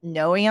no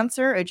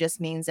answer. It just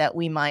means that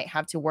we might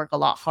have to work a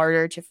lot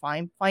harder to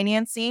find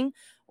financing,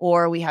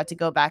 or we have to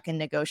go back and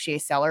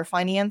negotiate seller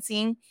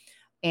financing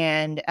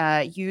and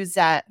use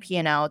that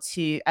P&L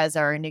as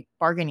our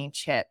bargaining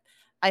chip.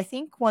 I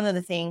think one of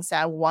the things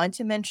that I want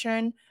to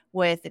mention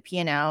with the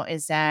P&L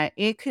is that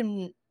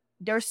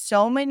there's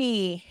so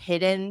many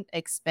hidden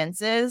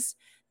expenses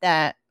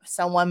that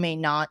someone may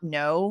not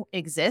know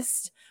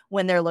exist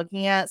when they're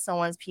looking at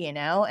someone's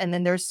P&L. And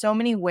then there's so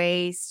many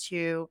ways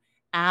to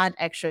add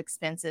extra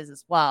expenses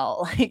as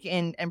well, like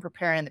in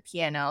preparing the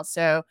P&L.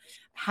 So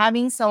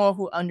having someone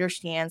who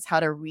understands how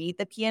to read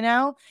the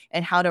P&L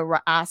and how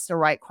to ask the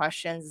right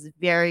questions is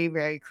very,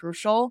 very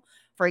crucial.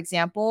 For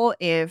example,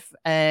 if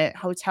a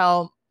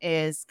hotel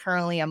is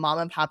currently a mom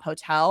and pop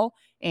hotel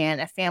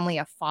and a family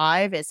of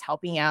 5 is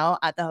helping out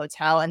at the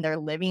hotel and they're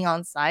living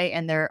on site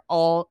and they're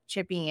all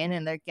chipping in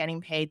and they're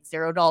getting paid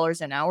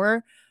 $0 an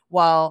hour,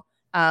 well,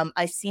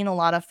 I've seen a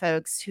lot of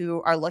folks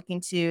who are looking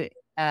to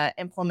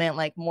implement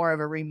like more of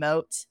a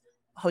remote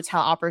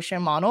hotel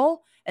operation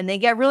model, and they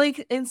get really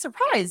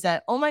surprised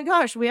that, oh my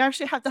gosh, we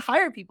actually have to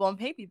hire people and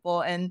pay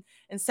people, and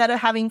instead of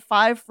having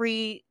 5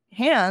 free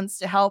hands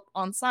to help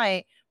on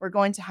site, we're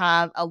going to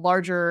have a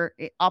larger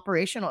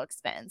operational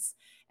expense.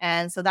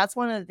 And so that's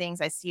one of the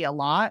things I see a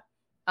lot.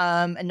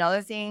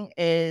 Another thing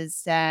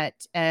is that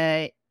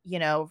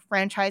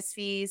franchise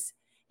fees,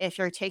 if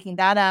you're taking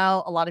that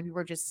out, a lot of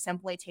people just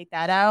simply take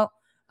that out.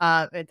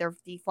 They're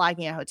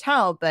deflagging a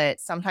hotel, but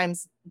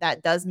sometimes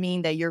that does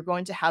mean that you're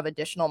going to have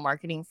additional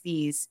marketing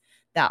fees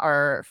that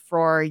are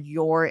for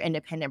your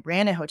independent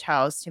branded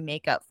hotels to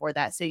make up for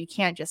that. So you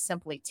can't just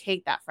simply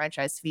take that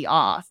franchise fee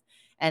off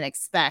and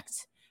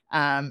expect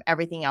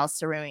everything else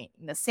to remain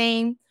the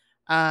same.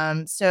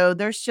 So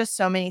there's just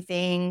so many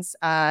things.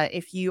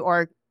 If you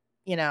are,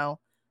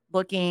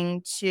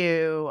 looking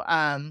to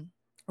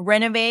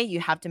renovate, you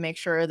have to make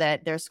sure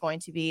that there's going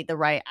to be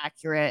the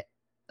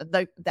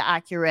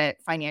accurate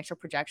financial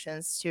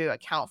projections to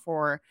account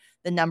for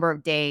the number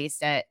of days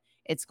that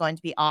it's going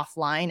to be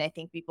offline. I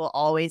think people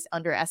always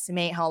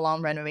underestimate how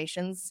long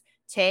renovations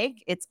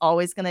take. It's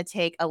always going to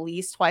take at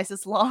least twice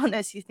as long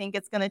as you think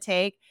it's going to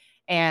take.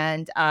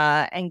 And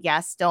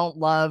guests don't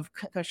love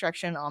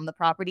construction on the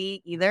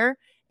property either.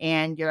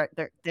 And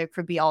there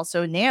could be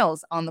also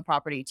nails on the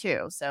property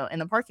too. So in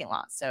the parking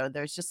lot. So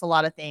there's just a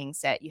lot of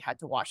things that you had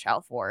to watch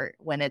out for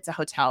when it's a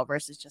hotel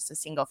versus just a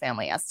single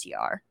family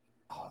STR.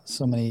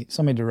 So many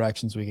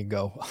directions we could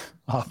go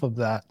off of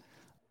that.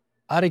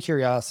 Out of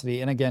curiosity,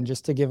 and again,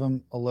 just to give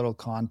them a little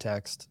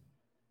context,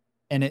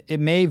 and it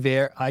may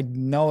vary, I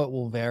know it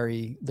will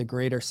vary the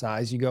greater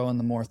size you go and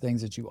the more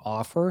things that you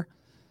offer,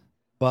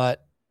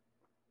 but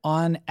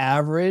on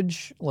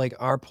average, like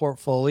our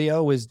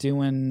portfolio is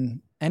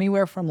doing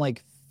anywhere from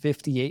like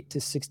 58 to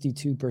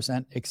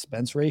 62%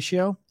 expense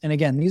ratio. And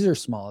again, these are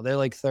small. They're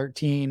like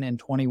 13 and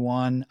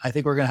 21. I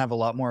think we're going to have a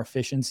lot more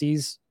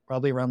efficiencies,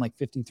 probably around like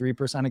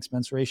 53%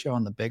 expense ratio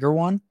on the bigger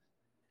one.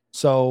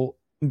 So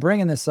I'm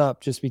bringing this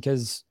up just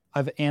because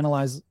I've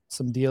analyzed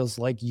some deals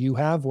like you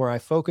have where I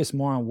focus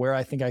more on where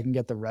I think I can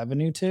get the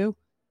revenue to,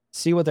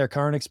 see what their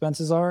current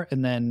expenses are,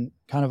 and then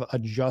kind of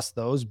adjust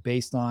those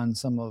based on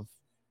some of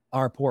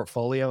our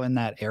portfolio in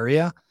that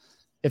area.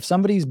 If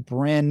somebody's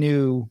brand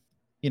new,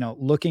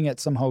 looking at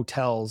some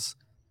hotels,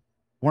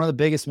 one of the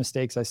biggest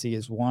mistakes I see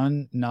is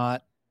one,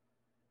 not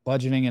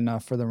budgeting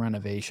enough for the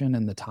renovation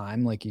and the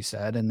time, like you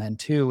said. And then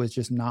 2 is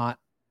just not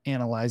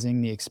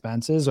analyzing the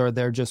expenses, or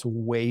they're just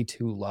way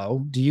too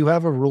low. Do you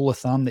have a rule of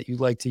thumb that you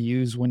like to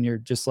use when you're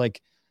just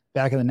like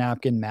back of the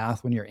napkin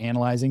math when you're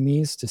analyzing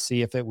these to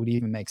see if it would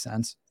even make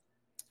sense?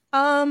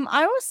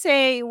 I would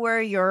say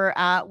where you're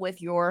at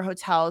with your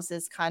hotels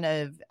is kind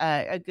of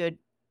a good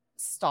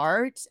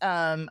start.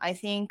 I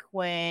think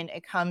when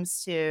it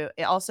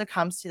also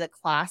comes to the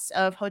class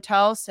of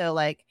hotels. So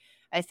like,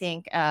 I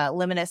think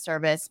limited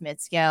service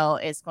mid-scale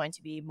is going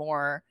to be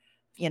more,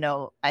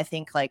 I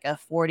think like a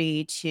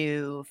 40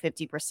 to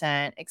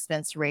 50%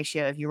 expense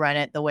ratio if you run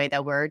it the way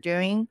that we're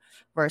doing,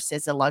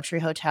 versus a luxury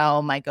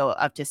hotel might go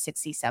up to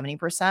 60,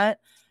 70%.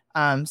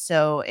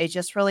 So it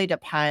just really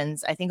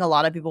depends. I think a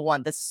lot of people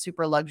want this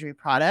super luxury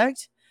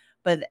product,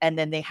 and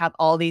then they have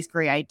all these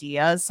great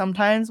ideas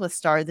sometimes with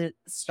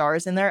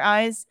stars in their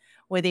eyes.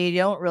 What they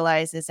don't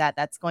realize is that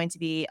that's going to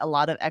be a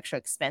lot of extra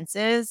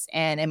expenses,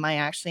 and it might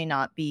actually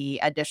not be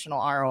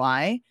additional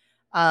ROI.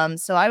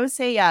 So I would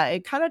say, yeah,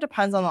 it kind of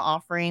depends on the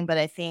offering, but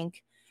I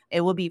think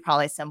it will be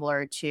probably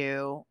similar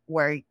to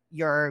where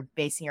you're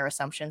basing your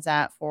assumptions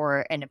at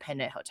for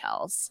independent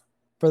hotels.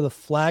 For the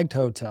flagged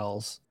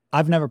hotels,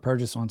 I've never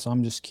purchased one, so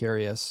I'm just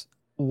curious.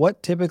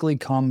 What typically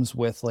comes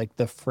with like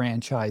the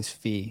franchise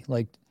fee?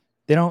 Like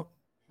they don't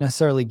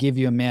necessarily give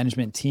you a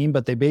management team,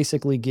 but they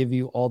basically give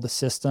you all the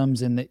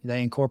systems and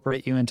they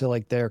incorporate you into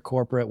like their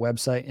corporate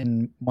website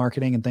and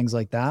marketing and things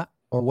like that.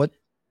 Or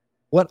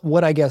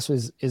what I guess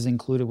is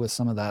included with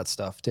some of that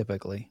stuff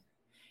typically.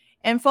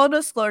 In full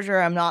disclosure,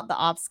 I'm not the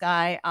ops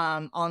guy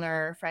on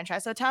our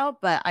franchise hotel,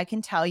 but I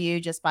can tell you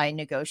just by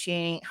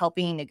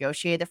helping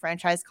negotiate the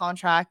franchise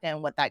contract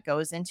and what that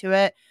goes into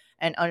it,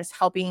 and just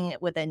helping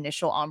with the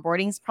initial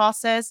onboardings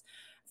process.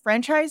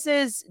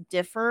 Franchises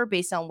differ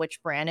based on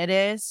which brand it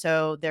is.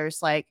 So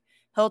there's like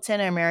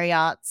Hilton and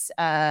Marriott's,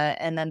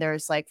 and then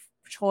there's like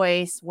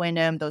Choice,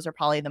 Wyndham. Those are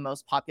probably the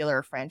most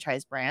popular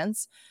franchise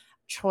brands.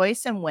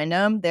 Choice and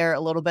Wyndham, they're a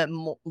little bit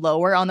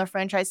lower on the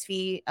franchise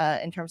fee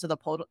in terms of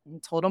the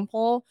totem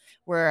pole,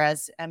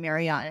 whereas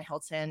Marriott and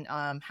Hilton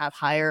have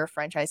higher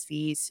franchise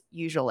fees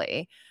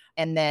usually.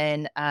 And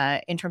then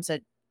in terms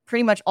of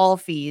pretty much all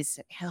fees,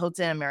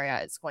 Hilton and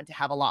Marriott is going to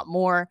have a lot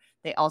more.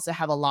 They also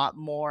have a lot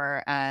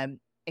more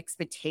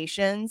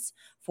expectations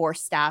for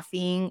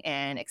staffing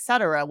and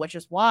etc., which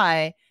is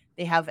why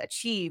they have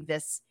achieved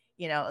this,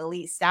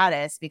 elite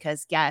status,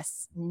 because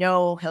guests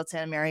know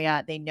Hilton and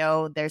Marriott. They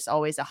know there's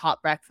always a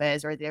hot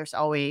breakfast, or there's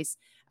always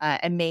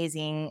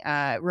amazing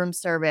room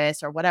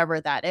service, or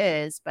whatever that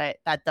is. But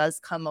that does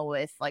come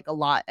with like a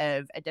lot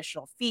of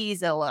additional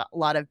fees, a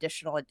lot of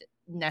additional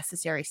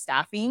necessary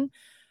staffing.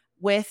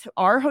 With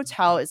our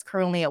hotel is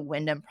currently a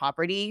Wyndham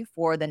property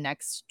for the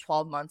next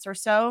 12 months or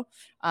so.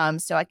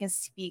 So I can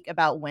speak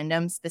about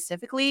Wyndham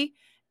specifically.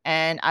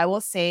 And I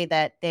will say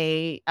that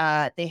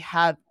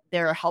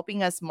they're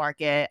helping us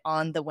market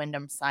on the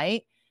Wyndham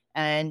site.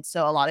 And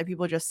so a lot of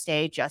people just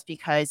stay just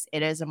because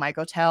it is a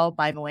microtel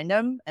by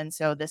Wyndham. And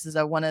so this is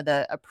one of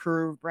the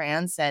approved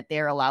brands that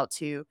they're allowed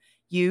to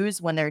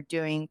use when they're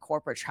doing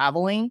corporate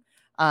traveling.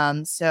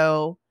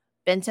 So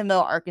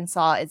Bentonville,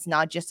 Arkansas, it's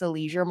not just a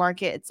leisure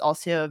market, it's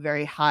also a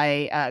very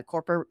high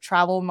corporate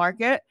travel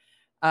market.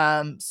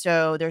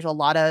 So there's a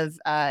lot of,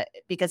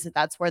 because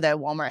that's where the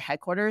Walmart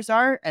headquarters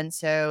are. And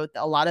so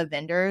a lot of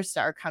vendors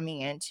that are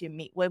coming in to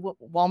meet with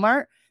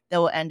Walmart, they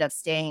will end up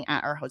staying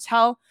at our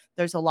hotel.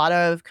 There's a lot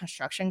of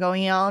construction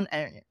going on,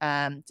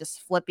 and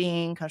just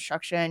flipping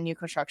construction, new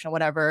construction,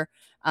 whatever,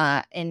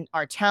 in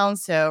our town.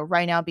 So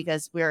right now,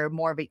 because we're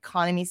more of an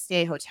economy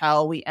stay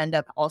hotel, we end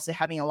up also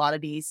having a lot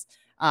of these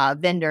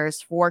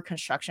vendors for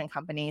construction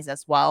companies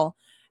as well.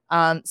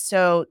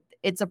 So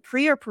it's a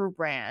pre-approved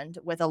brand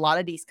with a lot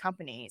of these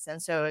companies.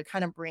 And so it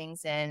kind of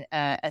brings in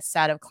a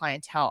set of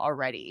clientele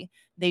already.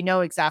 They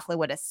know exactly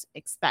what to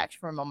expect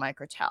from a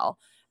microtel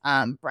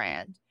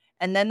brand.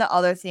 And then the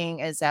other thing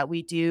is that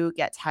we do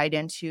get tied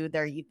into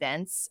their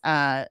events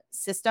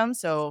system.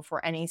 So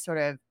for any sort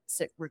of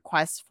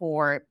requests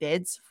for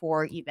bids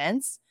for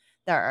events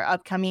that are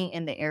upcoming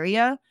in the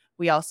area,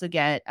 we also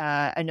get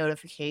a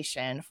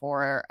notification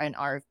for an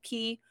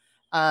RFP.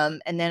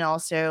 And then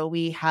also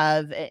we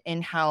have an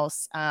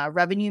in-house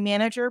revenue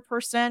manager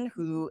person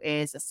who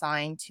is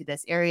assigned to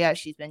this area.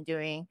 She's been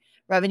doing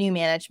revenue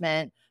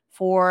management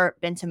for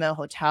Bentonville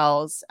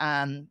hotels,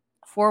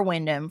 for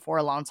Wyndham for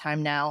a long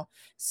time now.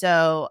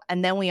 So,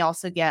 and then we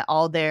also get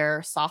all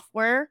their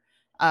software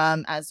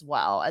as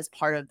well as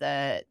part of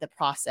the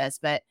process.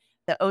 But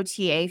the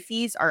OTA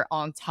fees are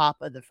on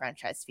top of the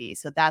franchise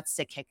fees. So that's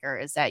the kicker,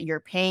 is that you're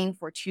paying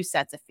for two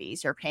sets of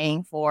fees. You're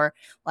paying for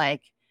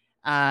like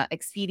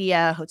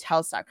Expedia,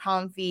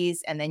 hotels.com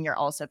fees, and then you're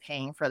also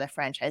paying for the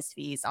franchise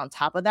fees on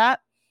top of that.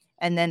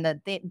 And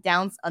then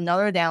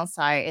another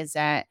downside is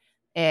that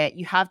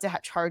you have to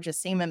charge the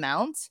same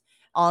amount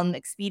on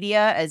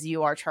Expedia as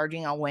you are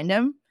charging on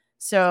Wyndham.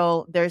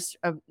 So there's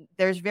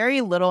very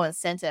little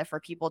incentive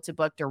for people to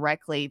book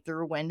directly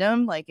through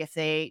Wyndham, like if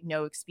they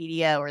know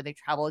Expedia or they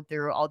traveled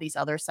through all these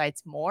other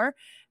sites more.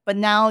 But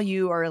now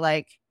you are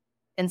like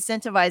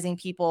incentivizing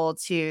people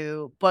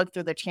to book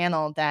through the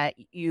channel that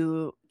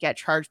you get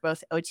charged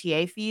both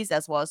OTA fees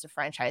as well as the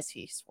franchise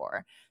fees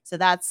for. So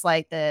that's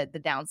like the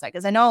downside.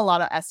 Because I know a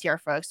lot of STR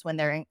folks, when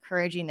they're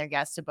encouraging their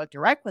guests to book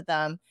direct with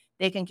them,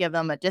 they can give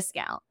them a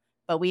discount.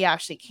 But we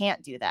actually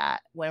can't do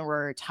that when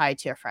we're tied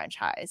to a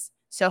franchise.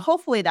 So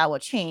hopefully that will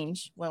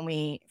change when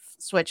we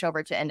switch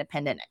over to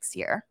independent next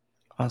year.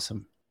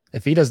 Awesome.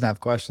 If he doesn't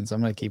have questions,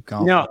 I'm going to keep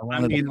going. No, I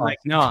mean, like,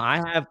 no,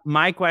 I have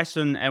my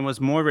question and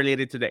was more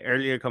related to the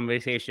earlier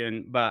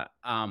conversation. But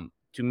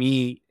to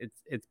me,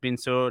 it's been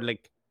so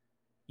like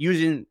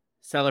using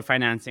seller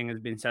financing has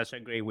been such a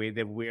great way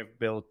that we have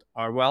built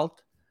our wealth.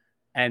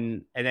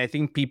 And I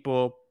think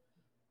people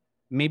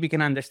maybe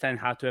can understand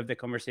how to have the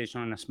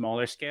conversation on a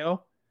smaller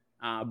scale.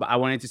 But I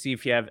wanted to see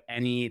if you have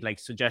any like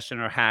suggestion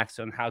or hacks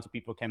on how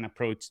people can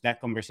approach that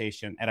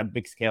conversation at a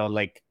big scale.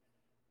 Like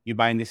you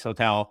buy in this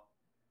hotel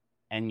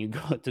and you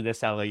go to the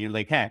seller, you're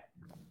like, hey,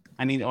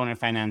 I need owner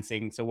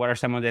financing. So what are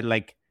some of the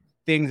like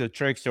things or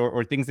tricks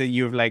or things that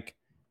you've like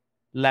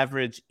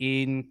leveraged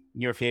in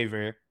your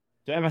favor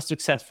to have a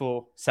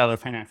successful seller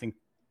financing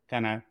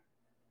kind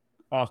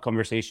of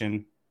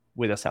conversation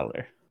with a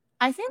seller?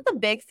 I think the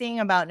big thing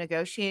about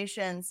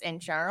negotiations in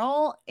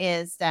general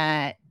is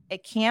that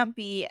it can't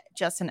be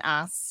just an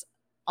ask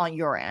on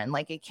your end.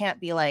 Like it can't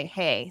be like,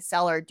 hey,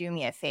 seller, do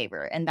me a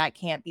favor. And that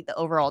can't be the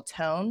overall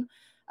tone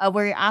of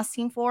what you're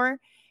asking for.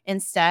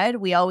 Instead,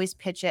 we always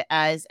pitch it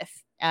as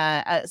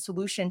a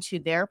solution to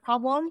their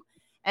problem.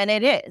 And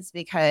it is,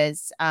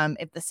 because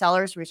if the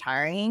seller's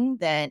retiring,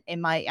 then it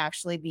might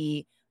actually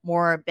be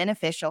more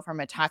beneficial from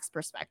a tax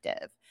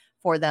perspective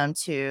for them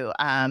to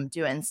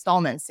do an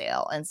installment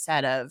sale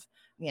instead of,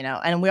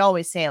 and we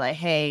always say like,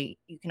 hey,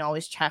 you can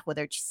always check with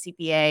their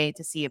CPA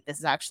to see if this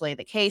is actually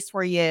the case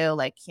for you,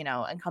 like,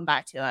 and come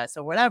back to us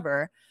or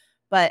whatever.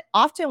 But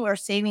often we're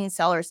saving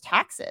sellers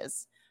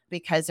taxes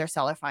because they're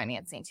seller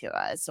financing to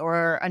us.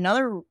 Or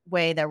another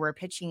way that we're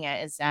pitching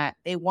it is that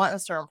they want a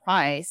certain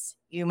price,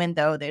 even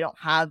though they don't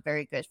have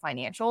very good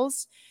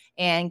financials.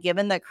 And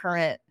given the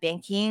current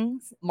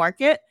banking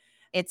market,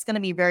 it's going to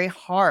be very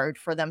hard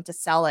for them to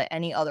sell it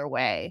any other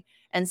way.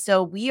 And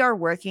so we are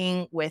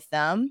working with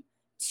them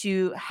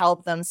to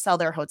help them sell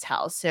their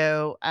hotel.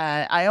 So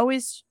I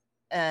always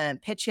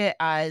pitch it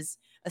as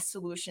a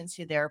solution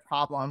to their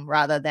problem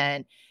rather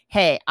than,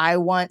 hey, I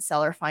want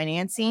seller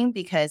financing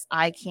because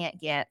I can't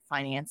get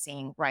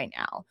financing right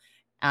now.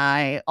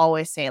 I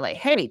always say, like,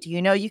 hey, do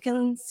you know you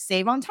can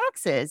save on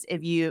taxes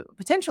if you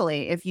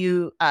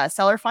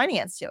seller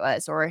finance to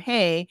us? Or,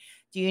 hey,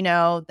 do you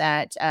know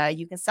that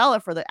you can sell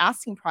it for the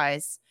asking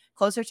price,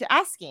 closer to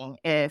asking,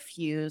 if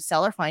you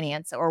seller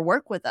finance or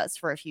work with us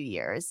for a few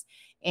years?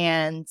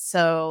 And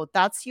so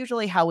that's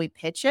usually how we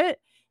pitch it.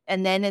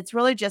 And then it's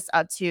really just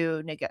up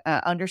to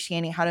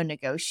understanding how to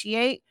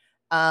negotiate,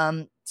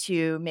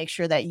 to make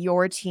sure that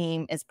your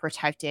team is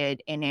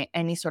protected in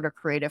any sort of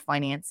creative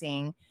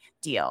financing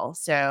deal.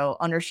 So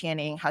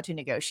understanding how to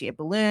negotiate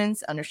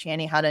balloons,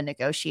 understanding how to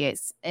negotiate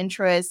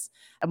interest,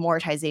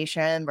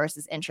 amortization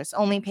versus interest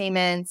only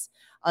payments,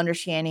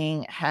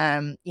 understanding,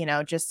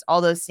 just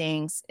all those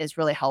things is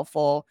really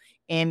helpful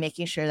in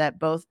making sure that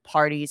both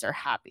parties are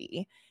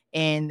happy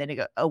in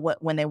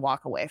when they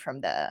walk away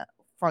from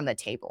the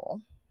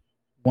table.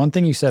 One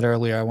thing you said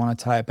earlier, I want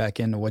to tie it back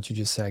into what you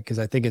just said because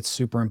I think it's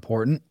super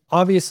important.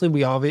 Obviously,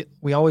 we always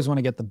want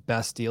to get the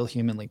best deal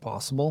humanly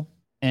possible,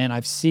 and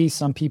I've seen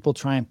some people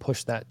try and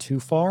push that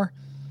too far.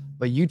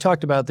 But you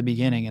talked about at the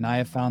beginning, and I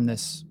have found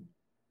this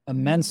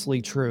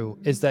immensely true,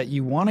 is that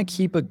you want to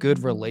keep a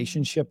good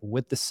relationship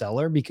with the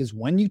seller, because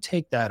when you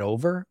take that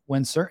over,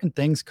 when certain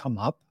things come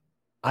up,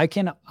 I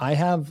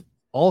have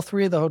all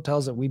three of the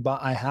hotels that we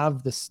bought. I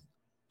have this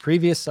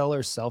previous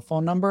seller's cell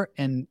phone number,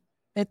 and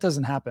it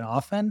doesn't happen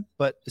often,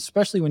 but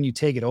especially when you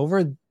take it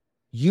over,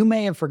 you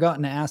may have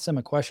forgotten to ask them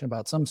a question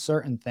about some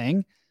certain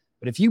thing.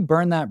 But if you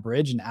burn that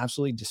bridge and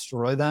absolutely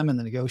destroy them in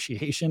the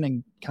negotiation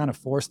and kind of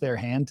force their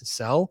hand to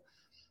sell,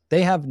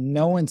 they have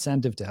no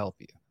incentive to help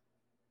you.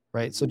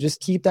 Right. So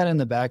just keep that in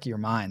the back of your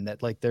mind,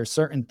 that like there's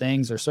certain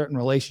things or certain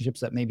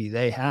relationships that maybe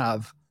they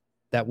have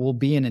that will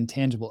be an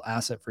intangible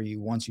asset for you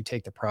once you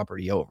take the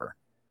property over.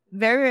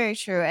 Very, very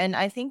true. And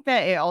I think that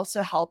it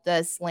also helped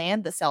us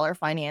land the seller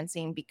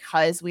financing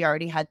because we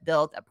already had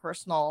built a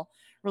personal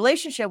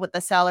relationship with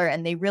the seller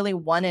and they really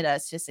wanted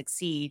us to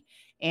succeed.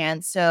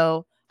 And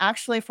so,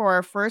 actually, for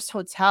our first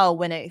hotel,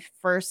 when it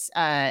first,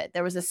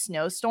 there was a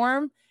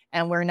snowstorm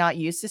and we're not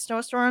used to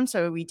snowstorms.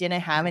 So, we didn't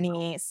have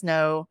any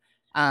snow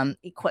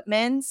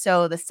equipment.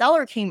 So, the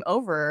seller came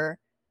over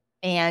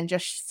and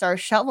just started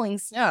shoveling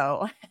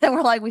snow. And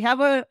we're like, we have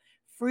a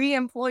free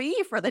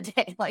employee for the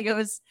day. Like it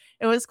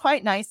was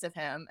quite nice of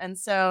him. And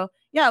so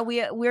yeah,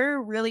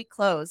 we're really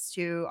close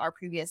to our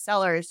previous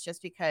sellers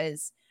just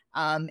because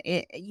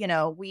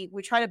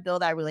we try to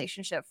build that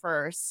relationship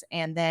first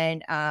and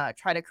then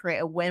try to create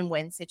a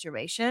win-win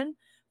situation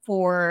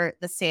for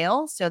the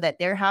sale so that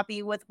they're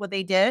happy with what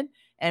they did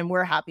and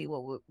we're happy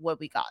with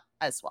what we got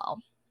as well.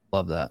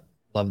 Love that.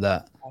 Love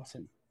that.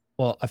 Awesome.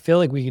 Well, I feel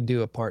like we could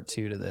do a part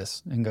 2 to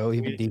this and go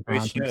even deeper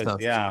on some stuff.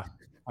 Yeah.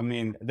 I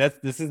mean,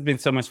 this has been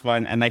so much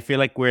fun. And I feel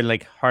like we're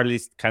like hardly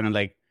kind of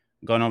like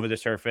going over the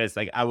surface.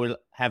 Like I would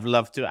have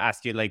loved to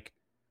ask you like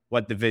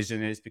what the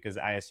vision is, because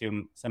I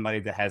assume somebody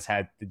that has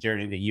had the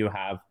journey that you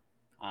have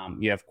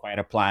quite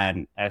a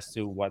plan as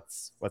to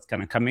what's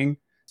kind of coming.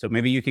 So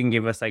maybe you can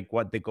give us like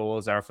what the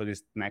goals are for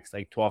this next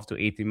like 12 to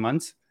 18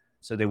 months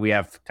so that we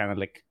have kind of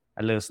like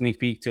a little sneak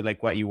peek to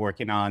like what you're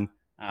working on.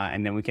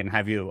 And then we can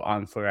have you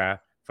on for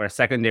a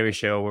secondary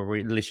show where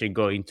we literally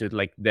go into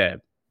like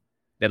the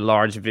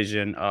large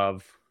vision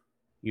of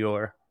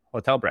your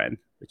hotel brand,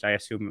 which I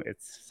assume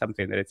it's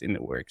something that it's in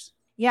the works.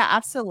 Yeah,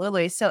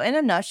 absolutely. So in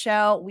a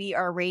nutshell, we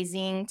are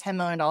raising $10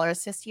 million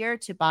this year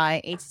to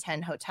buy 8 to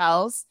 10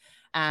 hotels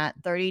at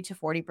 30 to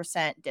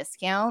 40%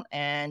 discount.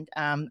 And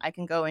I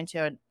can go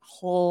into a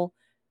whole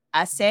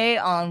essay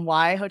on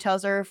why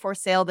hotels are for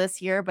sale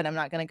this year, but I'm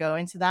not going to go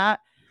into that.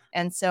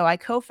 And so I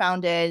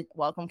co-founded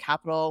Welcome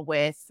Capital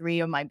with 3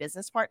 of my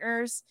business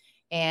partners.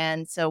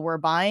 And so we're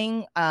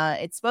buying,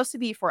 it's supposed to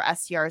be for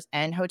STRs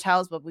and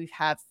hotels, but we've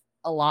had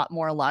a lot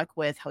more luck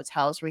with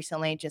hotels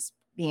recently, just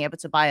being able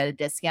to buy at a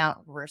discount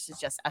versus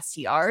just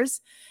STRs.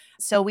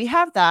 So we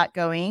have that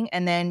going.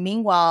 And then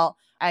meanwhile,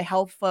 I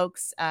help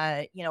folks,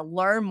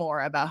 learn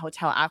more about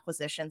hotel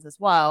acquisitions as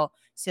well,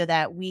 so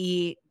that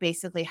we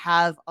basically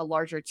have a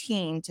larger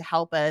team to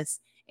help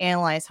us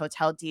analyze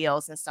hotel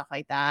deals and stuff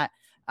like that.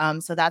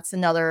 So that's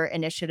another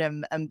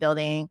initiative I'm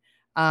building.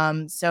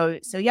 So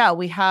yeah,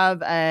 we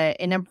have an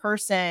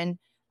in-person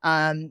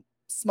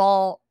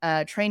small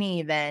training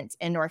event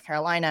in North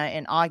Carolina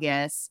in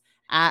August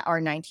at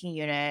our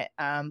 19-unit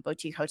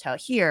boutique hotel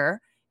here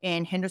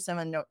in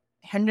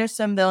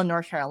Hendersonville,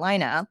 North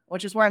Carolina,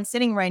 which is where I'm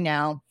sitting right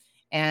now.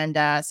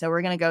 And so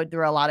we're going to go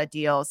through a lot of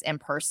deals in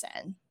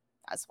person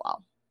as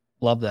well.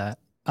 Love that.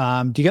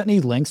 Do you got any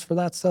links for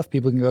that stuff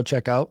people can go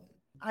check out?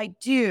 I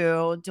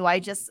do. Do I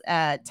just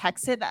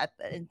text it?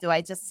 Do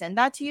I just send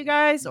that to you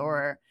guys,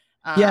 or?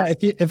 Yeah,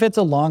 if it's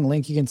a long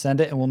link, you can send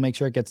it, and we'll make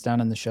sure it gets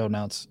down in the show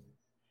notes.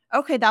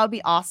 Okay, that would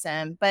be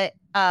awesome. But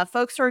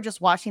folks who are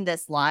just watching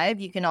this live,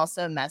 you can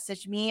also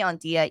message me on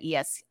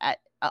Diya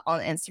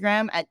on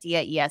Instagram at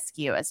Diya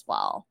ESQ as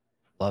well.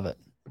 Love it.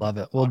 Love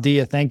it. Well,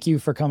 Diya, thank you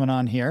for coming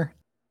on here.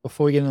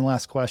 Before we get into the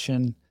last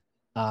question,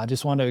 I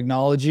just want to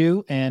acknowledge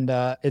you, and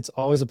it's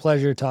always a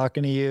pleasure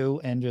talking to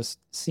you and just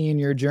seeing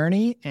your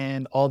journey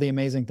and all the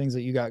amazing things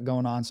that you got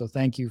going on. So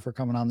thank you for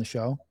coming on the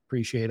show.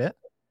 Appreciate it.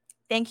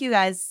 Thank you,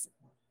 guys.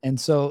 And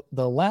so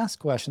the last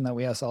question that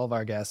we ask all of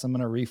our guests, I'm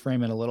going to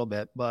reframe it a little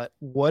bit, but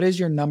what is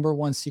your number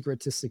one secret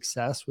to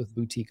success with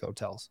boutique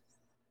hotels?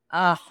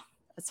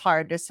 It's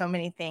hard. There's so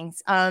many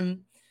things.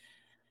 Number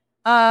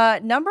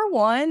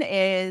one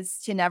is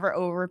to never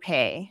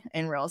overpay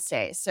in real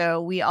estate.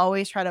 So we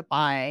always try to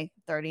buy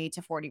 30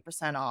 to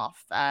 40%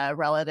 off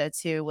relative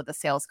to what the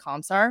sales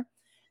comps are.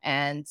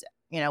 And,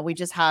 we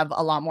just have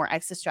a lot more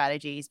exit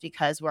strategies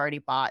because we already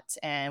bought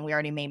and we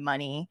already made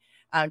money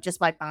just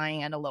by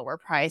buying at a lower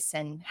price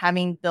and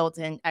having built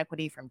in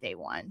equity from day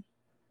one.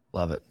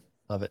 Love it.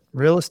 Love it.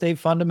 Real estate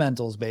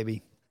fundamentals,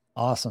 baby.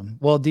 Awesome.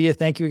 Well, Diya,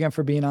 thank you again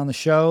for being on the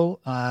show.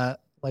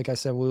 Like I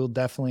said, we'll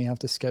definitely have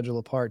to schedule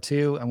a part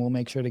 2, and we'll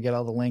make sure to get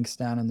all the links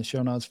down in the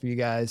show notes for you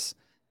guys.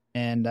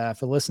 And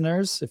for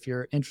listeners, if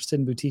you're interested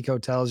in boutique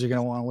hotels, you're going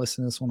to want to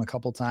listen to this one a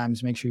couple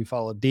times. Make sure you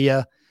follow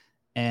Diya.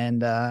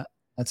 And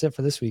that's it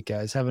for this week,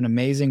 guys. Have an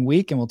amazing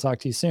week, and we'll talk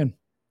to you soon.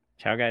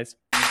 Ciao, guys.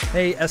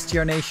 Hey,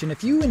 STR Nation,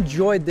 if you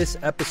enjoyed this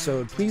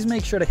episode, please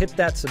make sure to hit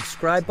that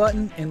subscribe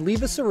button and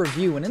leave us a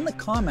review. And in the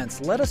comments,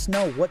 let us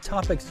know what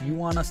topics you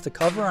want us to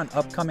cover on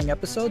upcoming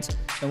episodes,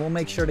 and we'll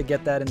make sure to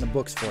get that in the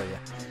books for you.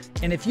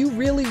 And if you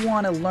really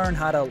want to learn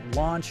how to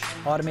launch,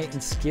 automate,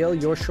 and scale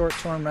your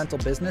short-term rental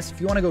business,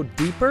 if you want to go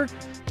deeper,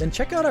 then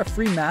check out our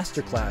free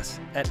masterclass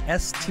at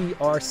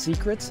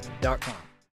strsecrets.com.